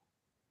rebuilt.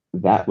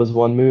 That was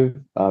one move.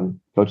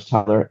 Coach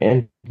Tyler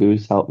and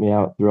Goose helped me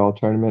out through all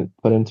tournament,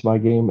 put into my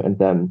game. And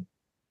then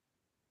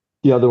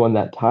the other one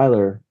that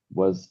Tyler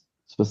was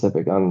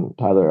specific on,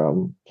 Tyler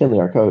Kinley,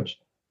 our coach,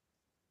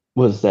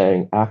 was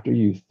saying after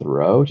you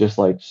throw, just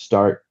like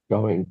start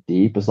going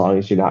deep as long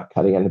as you're not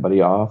cutting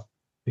anybody off,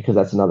 because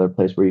that's another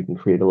place where you can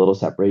create a little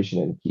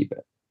separation and keep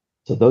it.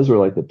 So those were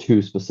like the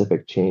two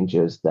specific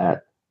changes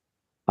that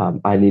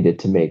I needed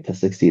to make to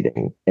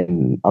succeeding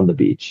in on the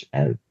beach.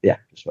 And yeah,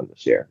 just wanted to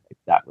share. Like,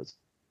 that was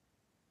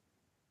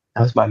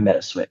my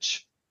meta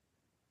switch.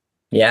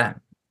 Yeah.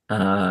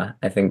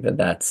 I think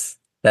that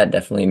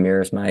definitely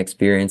mirrors my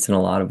experience in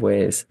a lot of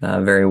ways.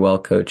 A very well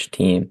coached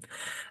team.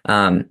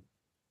 Um,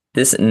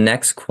 this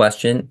next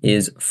question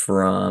is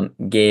from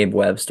Gabe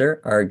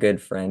Webster, our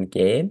good friend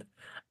Gabe.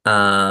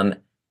 Um,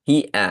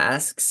 he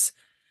asks,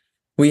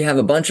 we have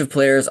a bunch of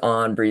players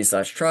on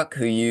Breeze/Truck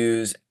who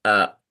use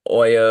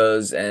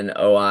Oyos and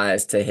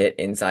OIs to hit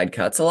inside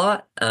cuts a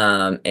lot.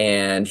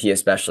 And he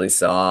especially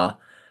saw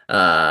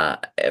uh,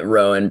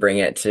 Rowan bring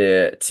it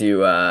to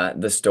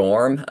the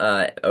Storm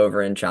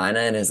over in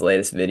China in his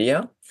latest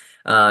video.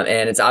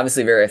 And it's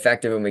obviously very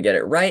effective when we get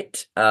it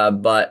right,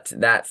 but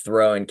that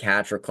throw and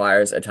catch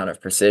requires a ton of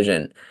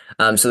precision.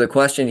 So the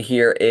question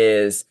here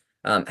is,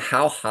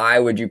 how high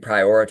would you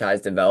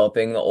prioritize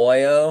developing the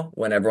Oyo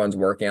when everyone's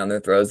working on their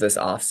throws this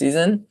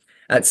offseason?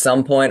 At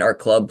some point, are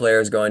club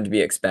players going to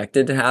be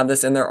expected to have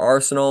this in their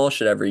arsenal?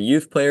 Should every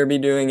youth player be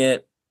doing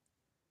it?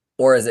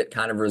 Or is it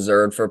kind of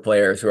reserved for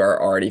players who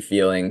are already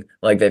feeling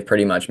like they've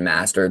pretty much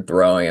mastered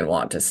throwing and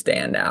want to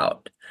stand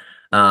out?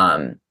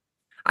 Um,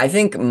 I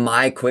think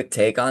my quick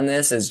take on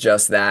this is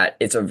just that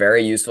it's a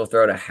very useful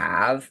throw to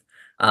have.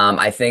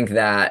 I think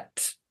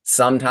that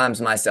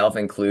sometimes myself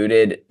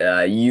included,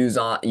 use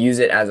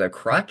it as a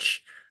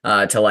crutch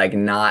to like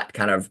not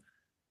kind of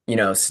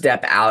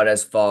step out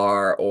as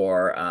far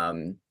or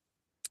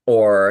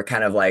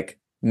kind of like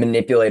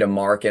manipulate a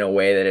mark in a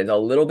way that is a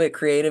little bit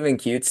creative and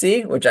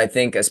cutesy, which I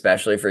think,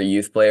 especially for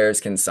youth players,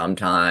 can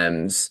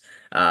sometimes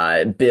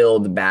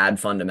build bad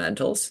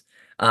fundamentals.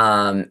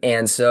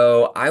 And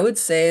so I would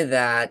say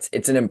that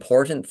it's an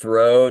important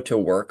throw to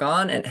work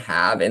on and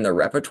have in the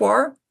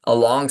repertoire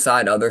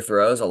alongside other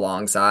throws,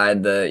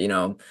 alongside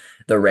the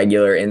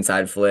regular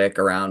inside flick,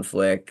 around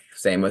flick,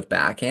 same with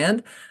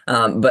backhand.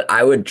 But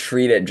I would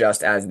treat it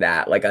just as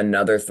that, like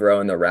another throw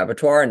in the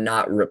repertoire,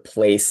 not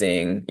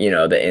replacing,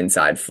 the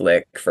inside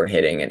flick for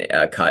hitting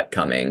a cut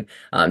coming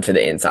to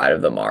the inside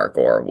of the mark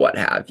or what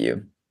have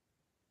you.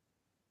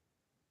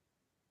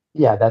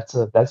 Yeah, that's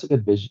a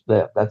good vision.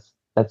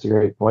 That's a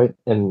great point,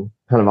 and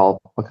kind of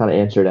I'll kind of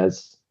answer it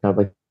as kind of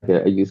like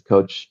a youth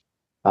coach,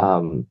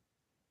 um,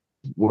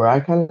 where I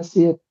kind of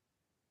see it.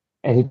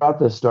 And he brought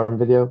the storm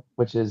video,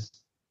 which is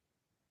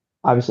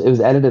obviously it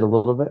was edited a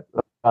little bit.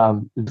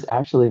 It was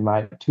actually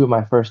my two of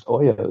my first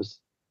Oyos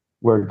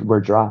were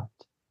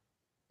dropped,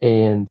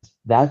 and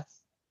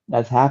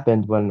that's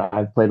happened when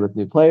I've played with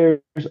new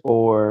players,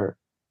 or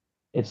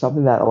it's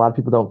something that a lot of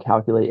people don't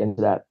calculate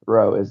into that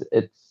throw.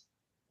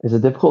 It's a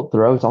difficult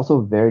throw. It's also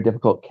a very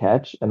difficult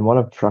catch, and one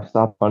of truck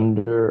stop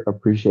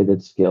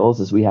underappreciated skills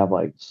is we have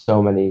like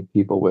so many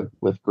people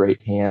with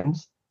great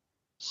hands,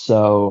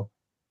 so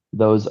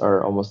those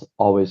are almost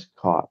always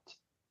caught.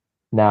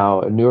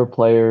 Now, newer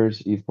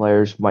players, youth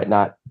players might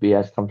not be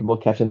as comfortable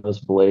catching those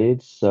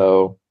blades.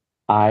 So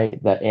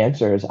the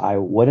answer is I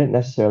wouldn't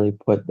necessarily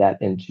put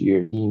that into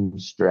your team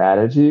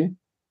strategy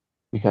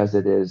because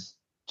it is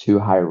too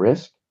high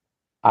risk.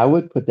 I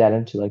would put that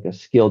into like a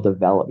skill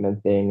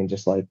development thing and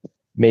just like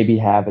maybe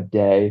have a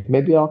day.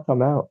 Maybe I'll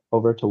come out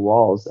over to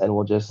Walls and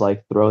we'll just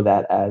like throw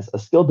that as a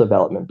skill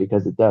development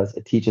because it does.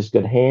 It teaches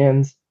good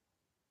hands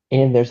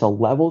and there's a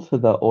level to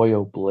the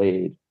oil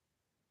blade.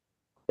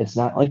 It's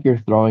not like you're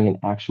throwing an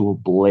actual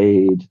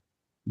blade.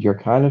 You're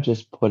kind of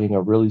just putting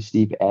a really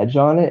steep edge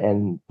on it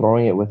and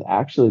throwing it with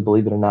actually,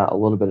 believe it or not, a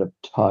little bit of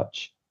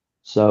touch.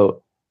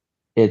 So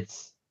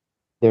it's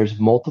there's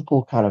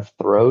multiple kind of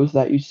throws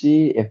that you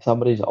see. If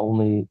somebody's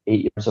only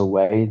 8 yards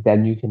away,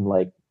 then you can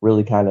like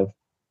really kind of,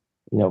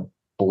 you know,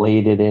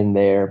 blade it in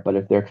there. But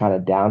if they're kind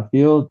of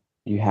downfield,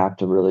 you have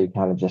to really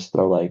kind of just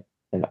throw like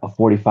a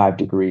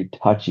 45-degree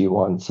touchy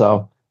one.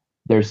 So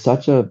there's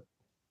such a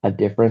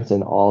difference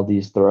in all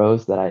these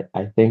throws that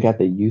I think at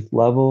the youth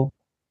level,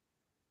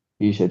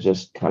 you should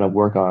just kind of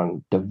work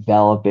on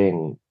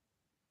developing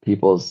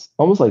people's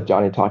almost like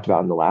Johnny talked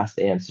about in the last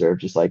answer,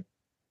 just like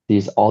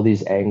all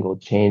these angle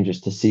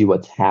changes to see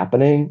what's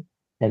happening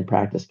and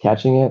practice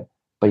catching it.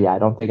 But yeah, I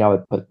don't think I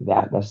would put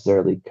that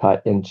necessarily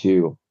cut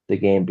into the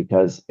game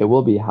because it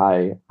will be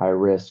high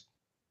risk,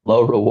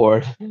 low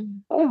reward.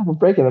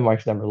 Breaking the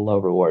mark's never low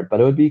reward, but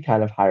it would be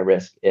kind of high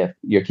risk if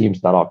your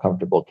team's not all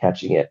comfortable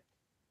catching it.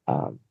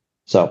 Um,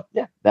 so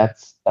yeah,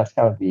 that's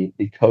kind of the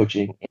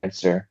coaching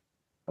answer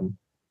um,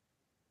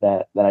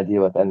 that I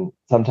deal with. And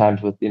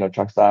sometimes with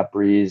truck stop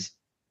breeze,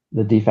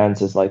 the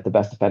defense is like the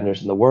best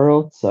defenders in the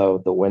world,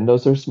 so the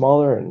windows are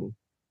smaller. And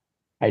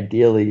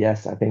ideally,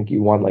 yes, I think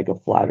you want like a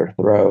flatter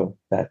throw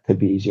that could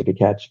be easier to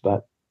catch,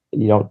 but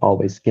you don't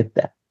always get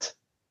that.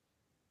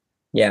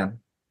 Yeah,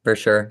 for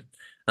sure.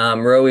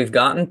 Ro, we've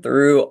gotten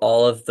through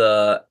all of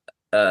the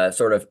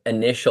sort of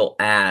initial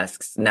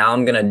asks. Now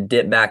I'm gonna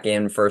dip back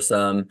in for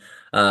some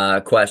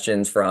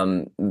questions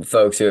from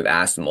folks who have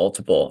asked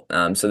multiple.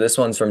 So this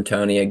one's from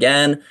Tony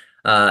again.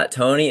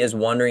 Tony is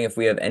wondering if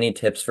we have any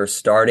tips for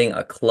starting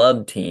a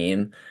club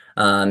team.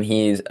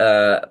 He's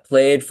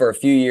played for a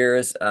few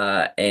years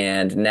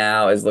and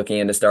now is looking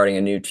into starting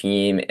a new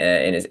team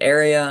in his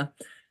area.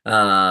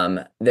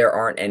 There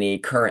aren't any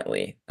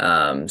currently.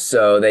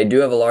 So they do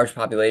have a large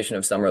population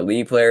of summer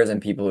league players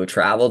and people who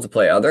travel to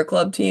play other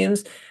club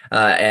teams.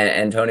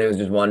 And Tony was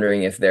just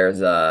wondering if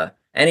there's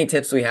any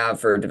tips we have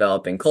for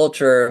developing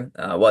culture,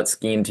 what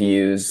scheme to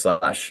use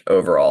slash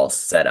overall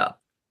setup.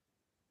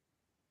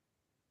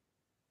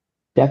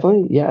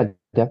 Definitely, yeah,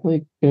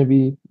 definitely going to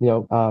be,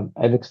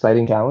 an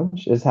exciting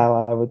challenge is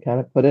how I would kind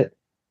of put it.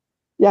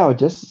 Yeah, I would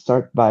just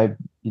start by,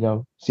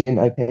 seeing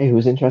like, hey,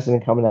 who's interested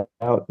in coming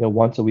out,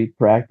 once a week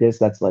practice.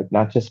 That's like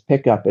not just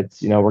pickup.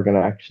 It's, we're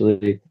gonna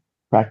actually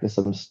practice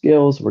some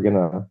skills. We're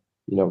gonna,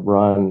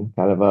 run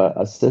kind of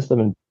a system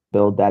and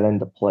build that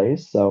into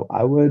place. So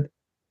I would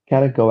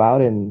kind of go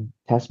out and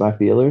test my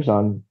feelers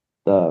on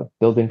the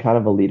building kind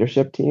of a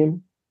leadership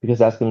team because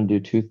that's going to do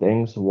two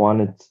things.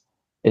 One,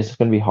 it's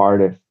going to be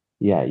hard if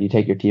yeah, you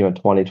take your team of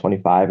 20,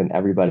 25 and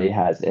everybody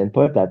has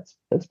input.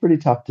 That's pretty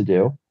tough to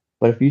do.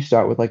 But if you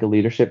start with like a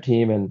leadership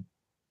team and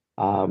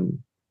um,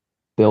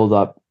 build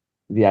up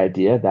the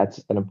idea,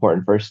 that's an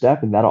important first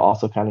step. And that'll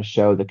also kind of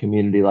show the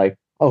community like,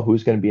 oh,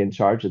 who's going to be in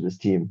charge of this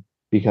team?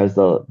 Because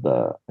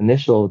the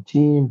initial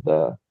team,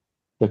 the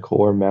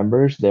core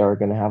members, they are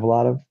going to have a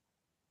lot of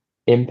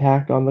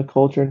impact on the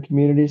culture and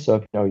community. So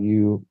if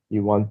you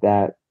want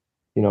that,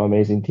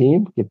 amazing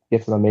team,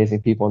 get some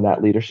amazing people in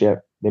that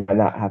leadership. They might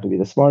not have to be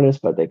the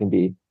smartest, but they can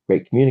be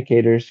great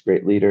communicators,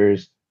 great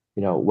leaders,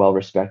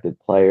 well-respected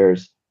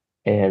players.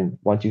 And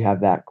once you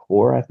have that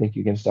core, I think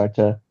you can start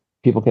to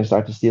people can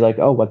start to see like,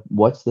 oh,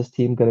 what's this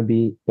team gonna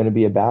be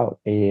about?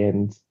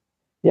 And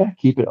yeah,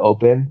 keep it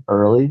open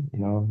early. I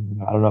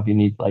don't know if you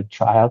need like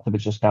tryouts if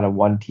it's just kind of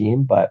one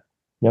team, but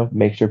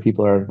make sure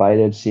people are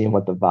invited, seeing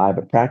what the vibe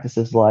at practice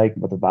is like,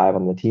 what the vibe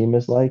on the team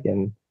is like,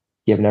 and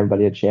giving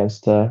everybody a chance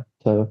to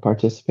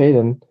participate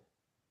and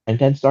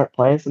then start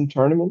playing some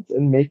tournaments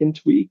and making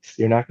tweaks.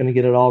 You're not going to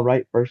get it all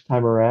right first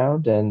time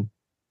around, and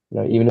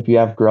even if you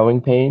have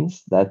growing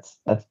pains, that's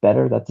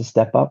better. That's a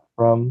step up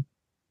from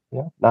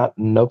not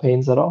no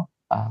pains at all.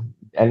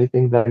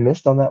 Anything that I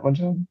missed on that one,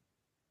 John?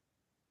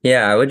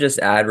 Yeah, I would just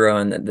add,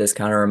 Rowan, that this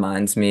kind of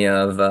reminds me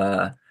of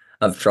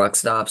Truck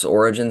Stop's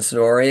origin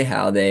story,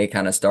 how they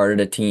kind of started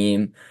a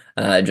team,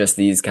 just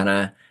these kind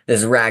of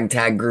this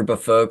ragtag group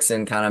of folks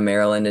in kind of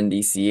Maryland and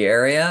DC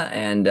area,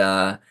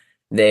 and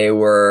they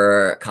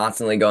were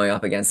constantly going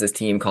up against this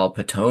team called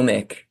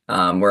Potomac,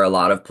 where a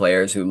lot of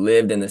players who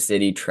lived in the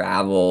city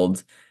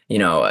traveled,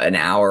 an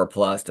hour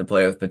plus to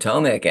play with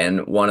Potomac,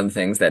 and one of the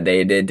things that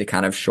they did to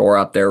kind of shore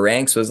up their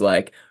ranks was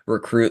like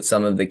recruit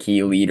some of the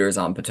key leaders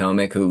on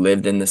Potomac who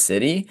lived in the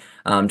city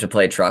to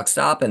play truck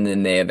stop, and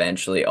then they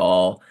eventually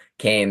all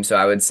came. So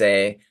I would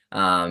say,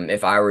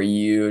 if I were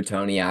you,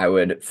 Tony, I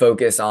would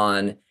focus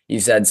on. You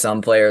said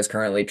some players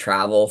currently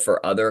travel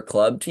for other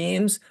club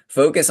teams.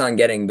 Focus on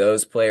getting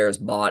those players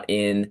bought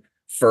in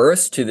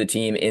first to the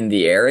team in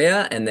the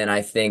area, and then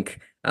I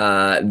think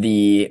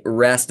the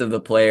rest of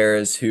the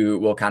players who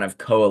will kind of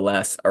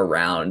coalesce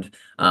around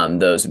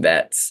those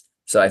vets.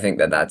 So I think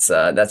that's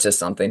just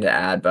something to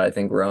add, but I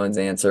think Rowan's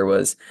answer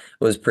was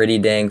pretty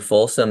dang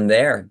fulsome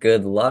there.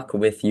 Good luck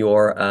with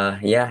your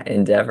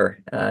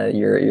endeavor,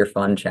 your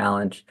fun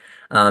challenge.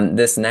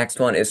 This next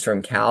one is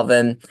from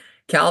Calvin.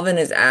 Calvin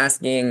is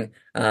asking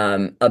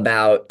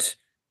about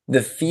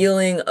the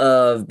feeling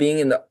of being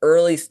in the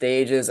early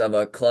stages of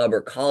a club or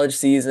college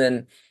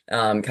season,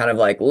 kind of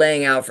like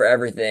laying out for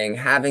everything,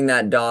 having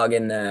that dog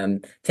in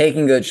them,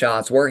 taking good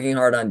shots, working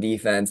hard on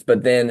defense,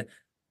 but then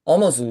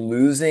almost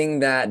losing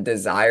that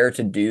desire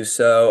to do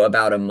so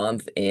about a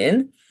month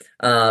in.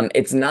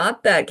 It's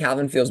not that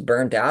Calvin feels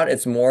burnt out.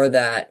 It's more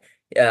that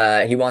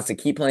he wants to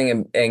keep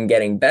playing and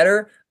getting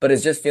better, but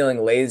is just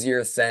feeling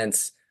lazier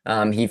since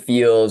he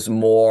feels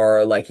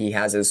more like he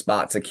has his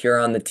spot secure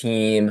on the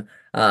team,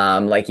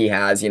 like he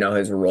has,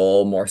 his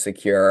role more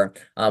secure.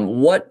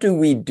 What do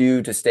we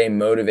do to stay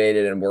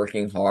motivated and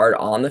working hard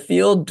on the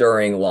field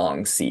during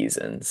long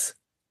seasons?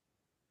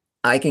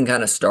 I can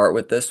kind of start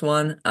with this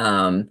one.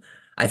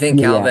 I think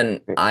Yeah, Calvin,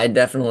 I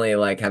definitely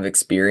like have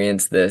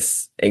experienced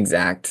this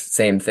exact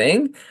same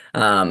thing.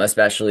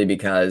 Especially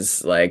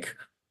because like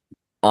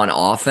on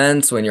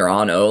offense, when you're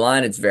on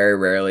O-line, it's very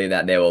rarely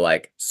that they will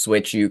like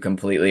switch you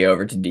completely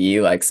over to D.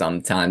 Like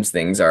sometimes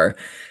things are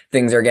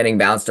getting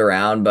bounced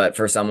around, but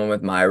for someone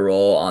with my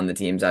role on the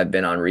teams I've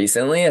been on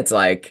recently, it's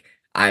like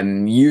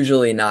I'm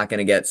usually not going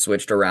to get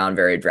switched around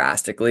very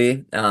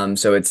drastically.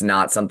 So it's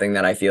not something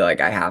that I feel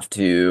like I have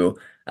to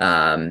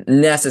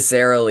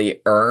necessarily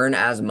earn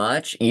as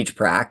much each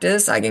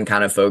practice. I can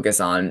kind of focus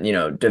on,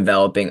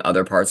 developing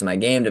other parts of my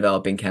game,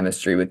 developing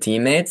chemistry with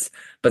teammates.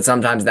 But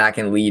sometimes that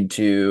can lead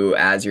to,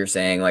 as you're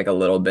saying, like a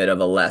little bit of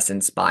a less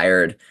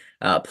inspired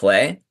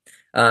play.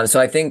 So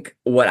I think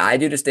what I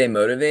do to stay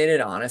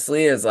motivated,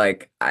 honestly, is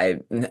like I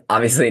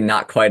obviously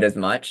not quite as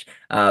much,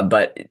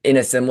 but in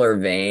a similar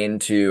vein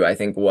to I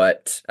think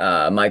what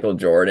Michael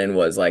Jordan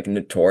was like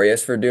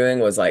notorious for doing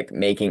was like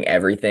making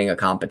everything a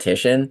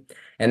competition.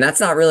 And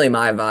that's not really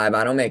my vibe.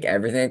 I don't make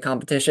everything a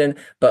competition,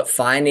 but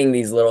finding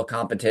these little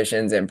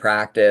competitions in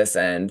practice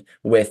and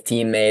with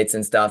teammates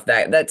and stuff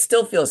that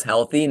still feels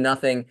healthy,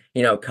 nothing,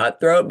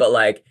 cutthroat, but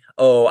like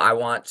oh, I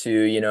want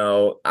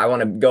to, I want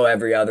to go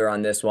every other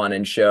on this one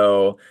and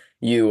show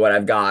you what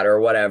I've got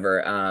or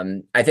whatever.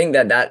 I think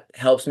that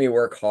helps me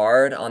work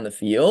hard on the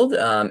field,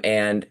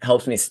 and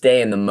helps me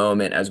stay in the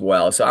moment as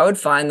well. So I would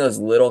find those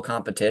little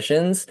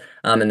competitions,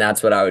 and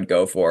that's what I would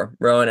go for.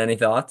 Rowan, any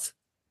thoughts?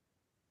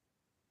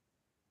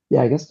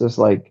 Yeah, I guess just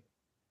like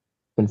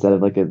instead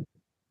of like a,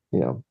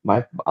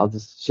 my I'll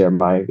just share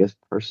my, I guess,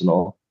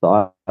 personal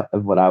thought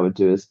of what I would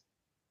do is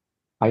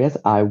I guess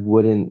I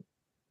wouldn't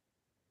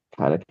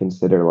kind of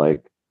consider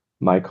like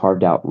my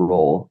carved out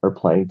role or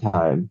playing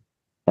time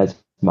as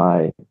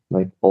my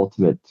like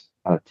ultimate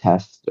kind of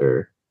test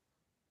or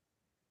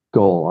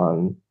goal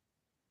on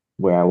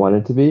where I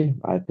wanted to be.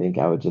 I think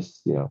I would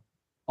just,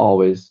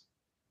 always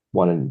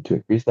wanted to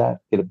increase that,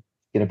 get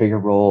a bigger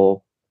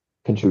role,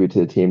 contribute to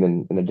the team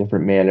in a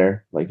different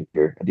manner. Like if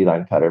you're a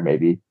D-line cutter,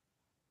 maybe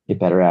get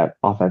better at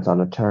offense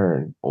on a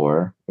turn,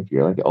 or if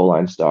you're like an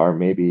O-line star,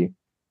 maybe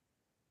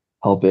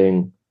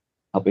helping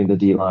helping the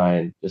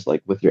D-line just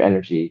like with your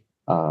energy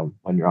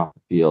when you're off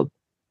the field.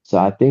 So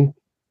I think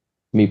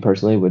me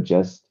personally would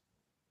just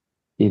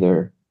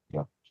either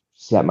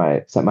set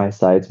my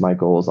sights, my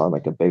goals on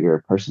like a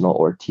bigger personal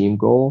or team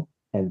goal,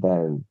 and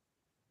then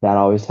that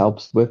always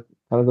helps with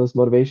kind of those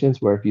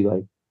motivations. Where if you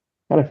like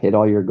kind of hit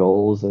all your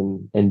goals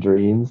and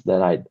dreams,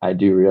 then I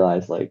do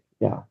realize like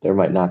yeah, there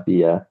might not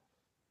be a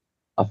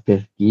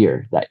fifth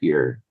gear that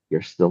you're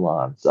still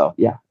on. So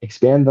yeah,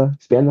 expand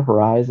the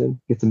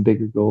horizon, get some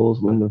bigger goals,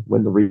 win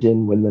the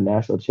region, win the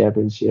national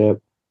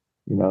championship,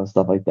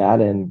 stuff like that,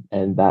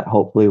 and that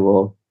hopefully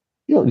will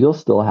you'll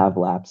still have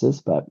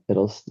lapses, but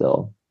it'll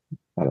still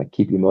kind of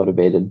keep you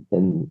motivated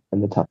in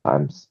the tough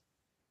times.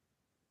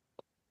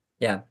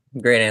 Yeah,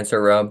 great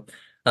answer, Rob.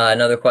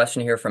 Another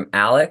question here from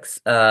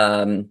Alex.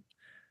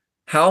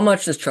 How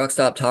much does truck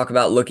stop talk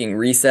about looking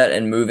reset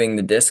and moving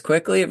the disc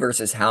quickly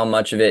versus how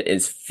much of it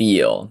is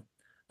feel?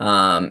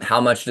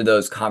 How much do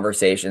those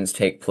conversations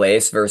take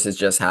place versus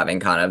just having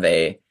kind of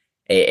a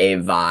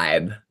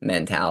vibe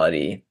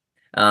mentality?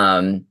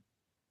 Um,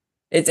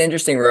 it's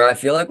interesting, Ro. I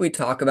feel like we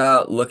talk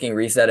about looking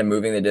reset and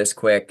moving the disc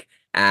quick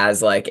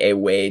as like a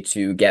way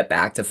to get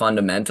back to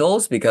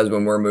fundamentals because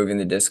when we're moving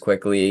the disc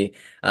quickly,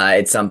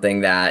 it's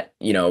something that,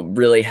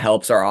 really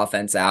helps our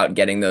offense out,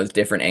 getting those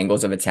different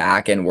angles of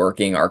attack and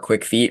working our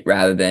quick feet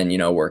rather than,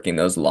 working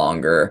those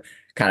longer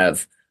kind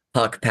of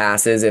puck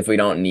passes if we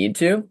don't need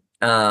to.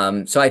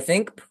 So I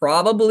think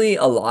probably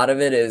a lot of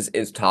it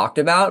is talked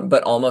about,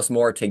 but almost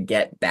more to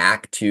get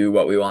back to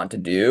what we want to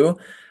do.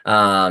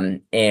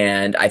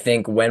 And I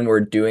think when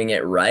we're doing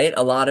it right,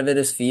 a lot of it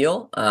is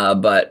feel,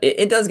 but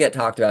it does get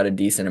talked about a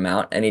decent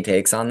amount. Any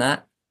takes on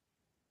that?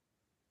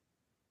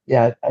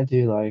 Yeah, I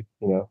do like,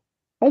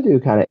 I do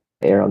kind of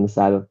err on the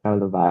side of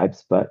kind of the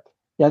vibes, but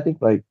yeah, I think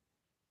like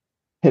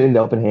hitting the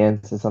open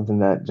hands is something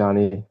that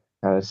Johnny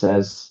kind of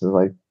says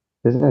like,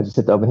 isn't it just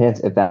hit the open hands?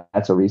 If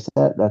that's a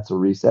reset, that's a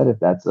reset. If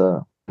that's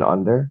an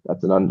under,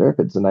 that's an under. If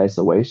it's a nice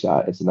away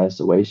shot, it's a nice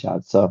away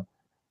shot. So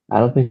I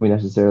don't think we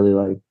necessarily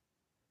like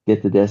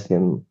get the disc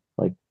and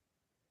like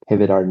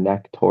pivot our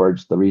neck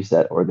towards the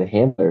reset or the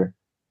handler.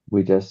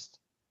 We just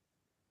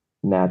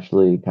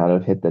naturally kind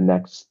of hit the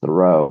next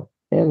throw.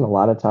 And a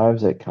lot of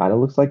times it kind of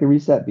looks like a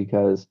reset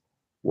because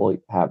we'll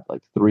have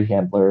like three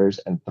handlers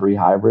and three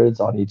hybrids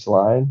on each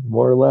line,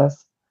 more or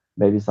less.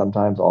 Maybe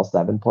sometimes all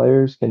seven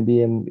players can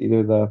be in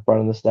either the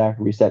front of the stack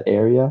reset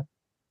area.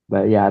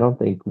 But yeah, I don't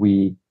think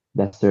we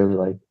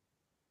necessarily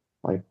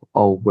like,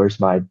 oh, where's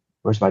my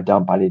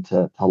dump? I need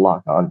to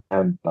lock on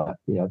them. But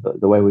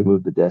the way we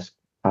move the disc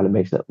kind of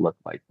makes it look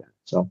like that.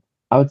 So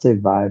I would say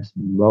vibes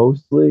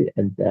mostly,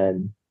 and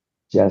then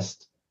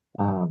just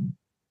um,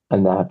 a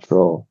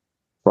natural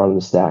front of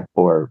the stack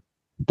or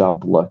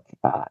dump look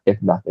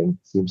if nothing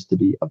seems to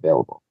be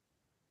available.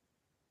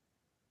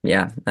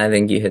 Yeah, I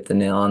think you hit the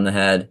nail on the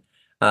head.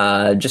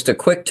 Just a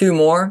quick two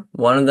more.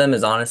 One of them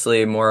is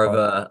honestly more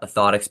of a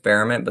thought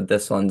experiment, but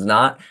this one's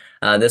not.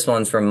 This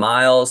one's from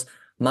Miles.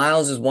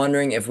 Miles is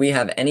wondering if we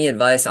have any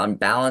advice on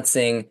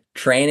balancing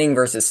training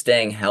versus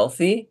staying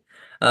healthy.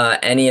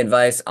 Any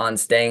advice on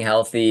staying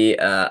healthy,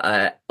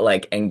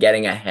 like and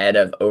getting ahead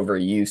of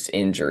overuse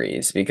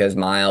injuries? Because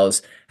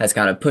Miles has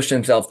kind of pushed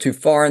himself too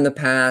far in the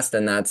past,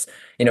 and that's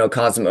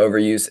caused some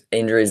overuse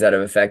injuries that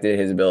have affected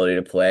his ability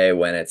to play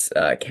when it's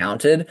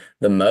counted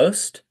the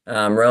most.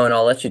 Rowan,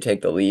 I'll let you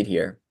take the lead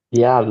here.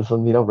 Yeah, this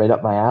one, right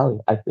up my alley.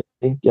 I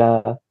think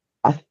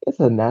I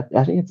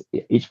think it's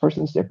each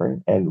person's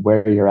different and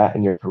where you're at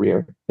in your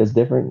career is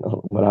different.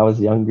 When I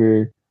was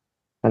younger,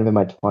 kind of in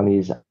my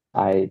 20s,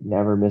 I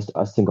never missed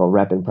a single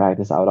rep in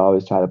practice. I would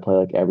always try to play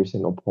like every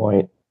single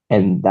point.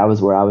 And that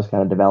was where I was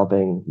kind of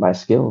developing my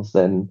skills,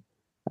 and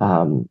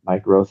my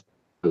growth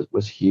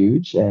was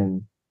huge,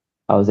 and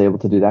I was able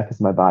to do that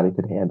because my body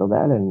could handle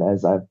that. And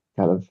as I've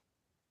kind of,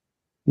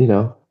 you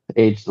know,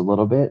 aged a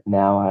little bit,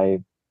 now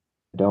I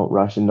don't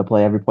rush into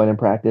play every point in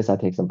practice. I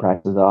take some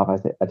practice off.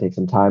 I take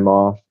some time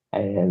off,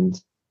 and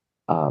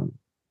um,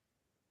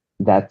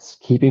 that's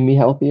keeping me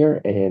healthier.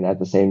 And at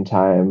the same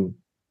time,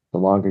 the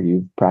longer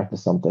you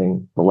practice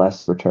something, the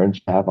less returns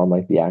you have on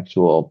like the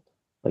actual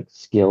like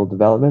skill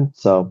development.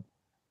 So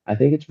I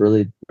think it's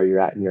really where you're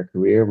at in your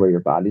career, where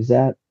your body's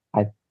at.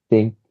 I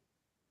think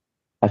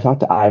I talked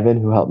to Ivan,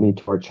 who helped me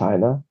tour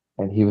China,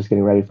 and he was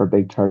getting ready for a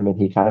big tournament.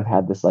 He kind of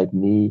had this like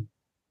knee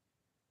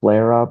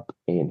flare up,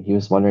 and he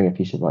was wondering if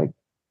he should like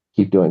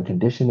keep doing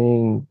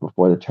conditioning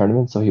before the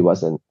tournament so he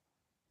wasn't,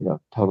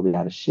 totally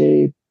out of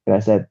shape. And I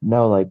said,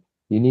 no, like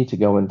you need to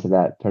go into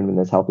that tournament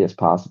as healthy as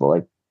possible.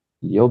 Like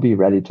you'll be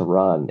ready to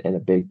run in a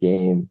big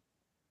game.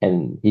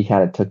 And he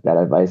kind of took that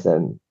advice,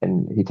 and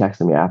he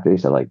texted me after. He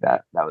said like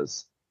that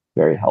was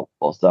very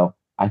helpful. So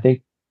I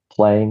think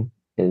playing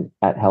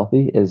at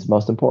healthy is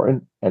most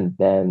important, and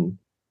then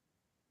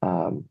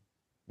um,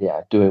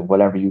 yeah, doing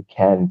whatever you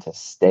can to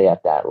stay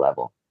at that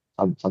level.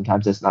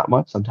 Sometimes it's not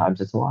much,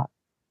 sometimes it's a lot.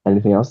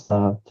 Anything else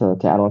to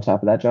add on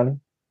top of that, Johnny?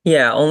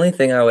 Yeah, only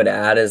thing I would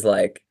add is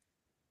like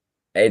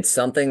it's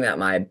something that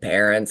my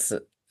parents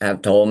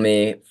have told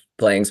me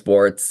playing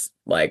sports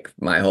like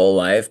my whole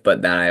life,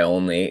 but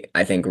that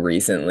I think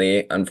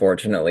recently,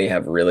 unfortunately,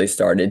 have really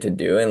started to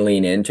do and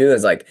lean into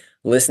is like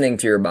listening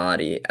to your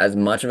body. As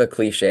much of a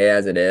cliche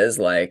as it is,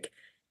 like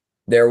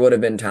there would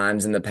have been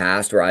times in the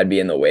past where I'd be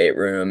in the weight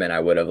room and I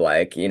would have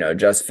like,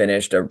 just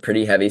finished a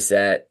pretty heavy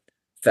set,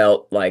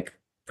 felt like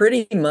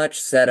pretty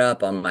much set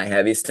up on my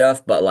heavy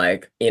stuff, but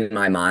like in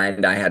my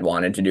mind I had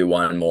wanted to do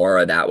one more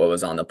or that what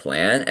was on the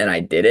plan and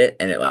I did it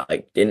and it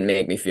like didn't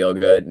make me feel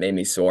good, made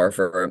me sore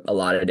for a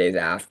lot of days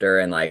after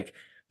and like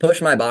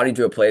pushed my body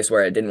to a place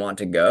where it didn't want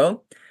to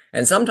go.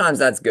 And sometimes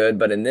that's good,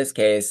 but in this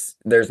case,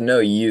 there's no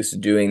use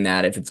doing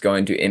that if it's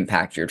going to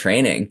impact your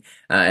training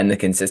and the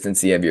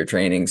consistency of your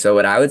training. So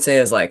what I would say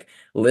is like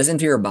listen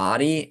to your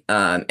body,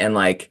 and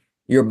like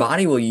your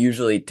body will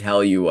usually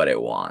tell you what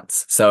it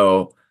wants.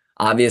 So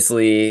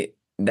obviously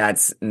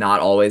that's not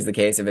always the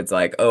case if it's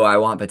like, oh, I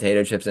want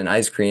potato chips and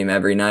ice cream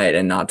every night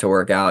and not to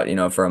work out,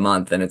 for a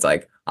month. And it's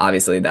like,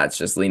 obviously that's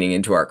just leaning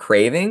into our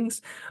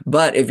cravings.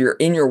 But if you're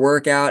in your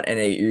workout and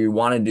you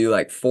want to do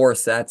like 4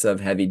 sets of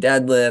heavy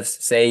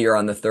deadlifts, say you're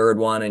on the third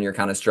one and you're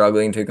kind of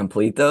struggling to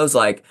complete those,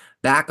 like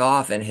back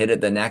off and hit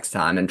it the next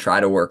time and try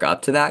to work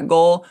up to that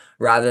goal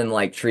rather than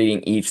like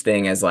treating each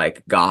thing as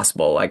like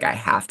gospel, like I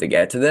have to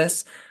get to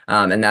this.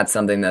 And that's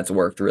something that's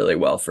worked really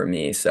well for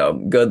me. So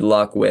good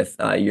luck with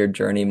your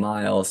journey,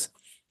 Miles.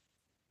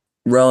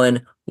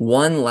 Rowan,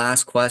 one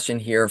last question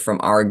here from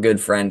our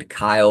good friend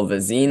Kyle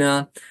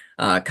Vazina.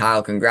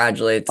 Kyle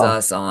congratulates Oh,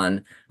 us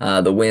on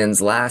the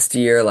wins last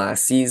year,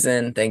 last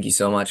season. Thank you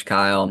so much,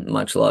 Kyle.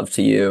 Much love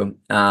to you.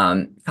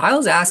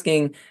 Kyle's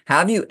asking,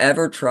 have you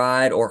ever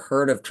tried or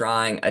heard of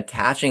trying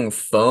attaching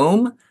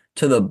foam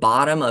to the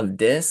bottom of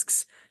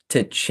discs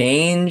to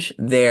change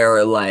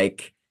their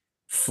like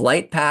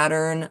flight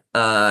pattern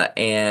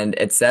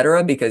and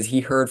etc. Because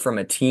he heard from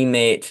a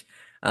teammate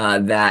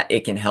that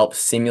it can help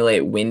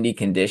simulate windy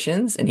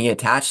conditions. And he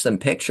attached some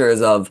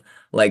pictures of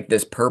like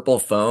this purple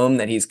foam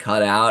that he's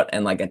cut out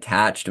and like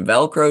attached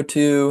Velcro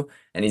to.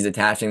 And he's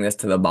attaching this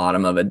to the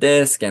bottom of a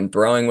disc and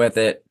throwing with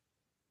it.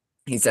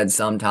 He said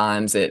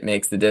sometimes it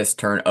makes the disc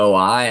turn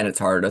OI and it's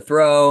harder to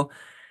throw,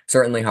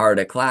 certainly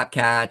harder to clap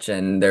catch,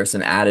 and there's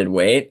some added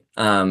weight.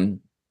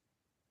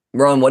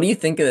 Rowan, what do you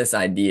think of this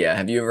idea?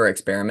 Have you ever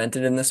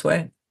experimented in this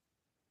way?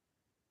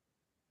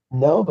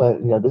 no, but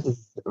this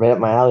is right up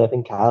my alley. I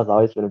think Kyle's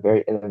always been a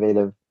very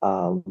innovative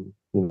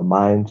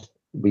mind.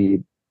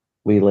 We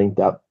linked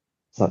up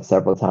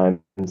several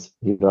times.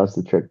 He loves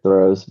the trick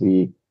throws.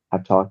 We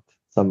have talked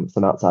some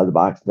outside the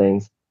box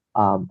things.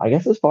 I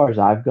guess as far as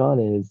I've gone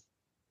is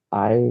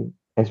I,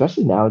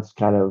 especially now, it's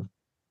kind of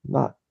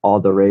not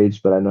all the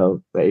rage, but I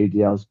know the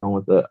ADL is going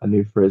with a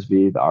new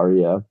frisbee, the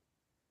Aria,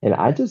 and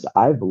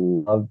I've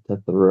loved to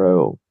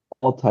throw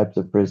all types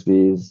of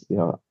frisbees.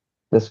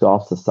 Disc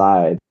golf's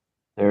aside,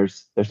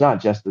 there's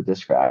not just the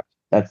Discraft.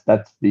 That's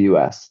the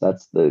US.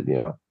 That's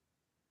the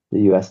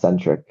US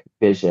centric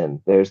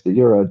vision. There's the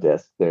Euro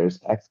disc. There's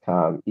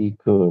XCOM,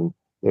 eCoon.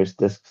 There's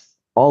discs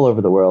all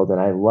over the world, and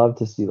I love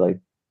to see like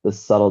the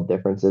subtle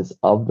differences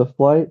of the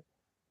flight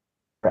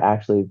or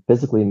actually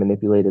physically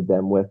manipulated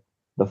them with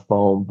the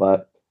foam.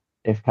 But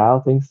if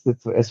Kyle thinks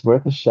it's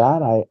worth a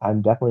shot,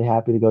 I'm definitely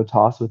happy to go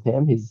toss with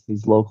him.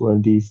 He's local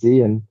in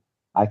DC, and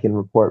I can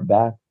report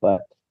back.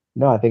 But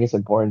no, I think it's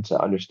important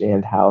to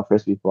understand how a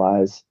frisbee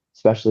flies,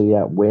 especially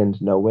at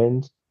wind, no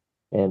wind.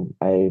 And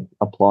I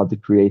applaud the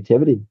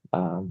creativity.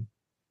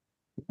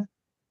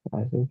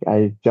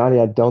 Johnny,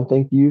 I don't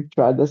think you've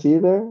tried this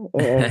either.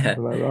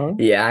 Am I wrong?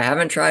 Yeah, I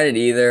haven't tried it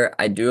either.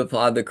 I do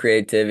applaud the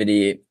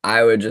creativity.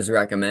 I would just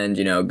recommend,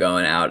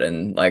 going out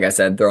and, like I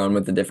said, throwing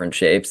with the different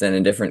shapes and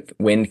in different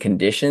wind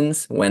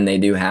conditions when they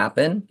do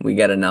happen. We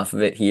get enough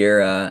of it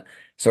here,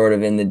 sort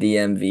of in the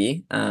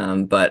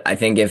DMV. But I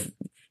think if,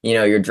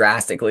 you're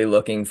drastically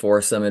looking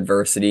for some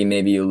adversity,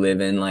 maybe you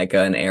live in like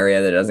an area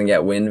that doesn't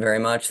get wind very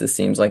much. This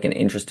seems like an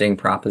interesting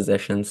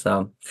proposition.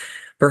 So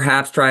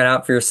perhaps try it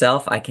out for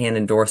yourself. I can't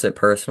endorse it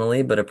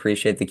personally, but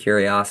appreciate the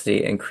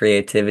curiosity and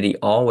creativity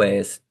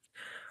always.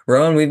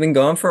 Rowan, we've been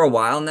going for a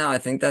while now. I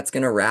think that's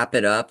going to wrap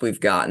it up. We've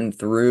gotten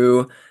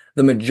through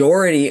the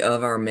majority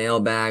of our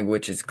mailbag,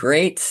 which is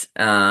great.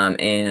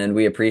 And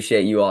we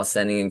appreciate you all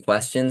sending in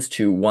questions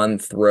to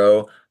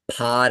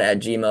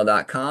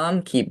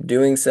onethrowpod@gmail.com. Keep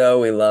doing so.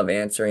 We love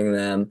answering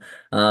them.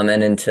 And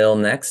until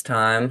next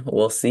time,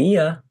 we'll see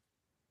ya.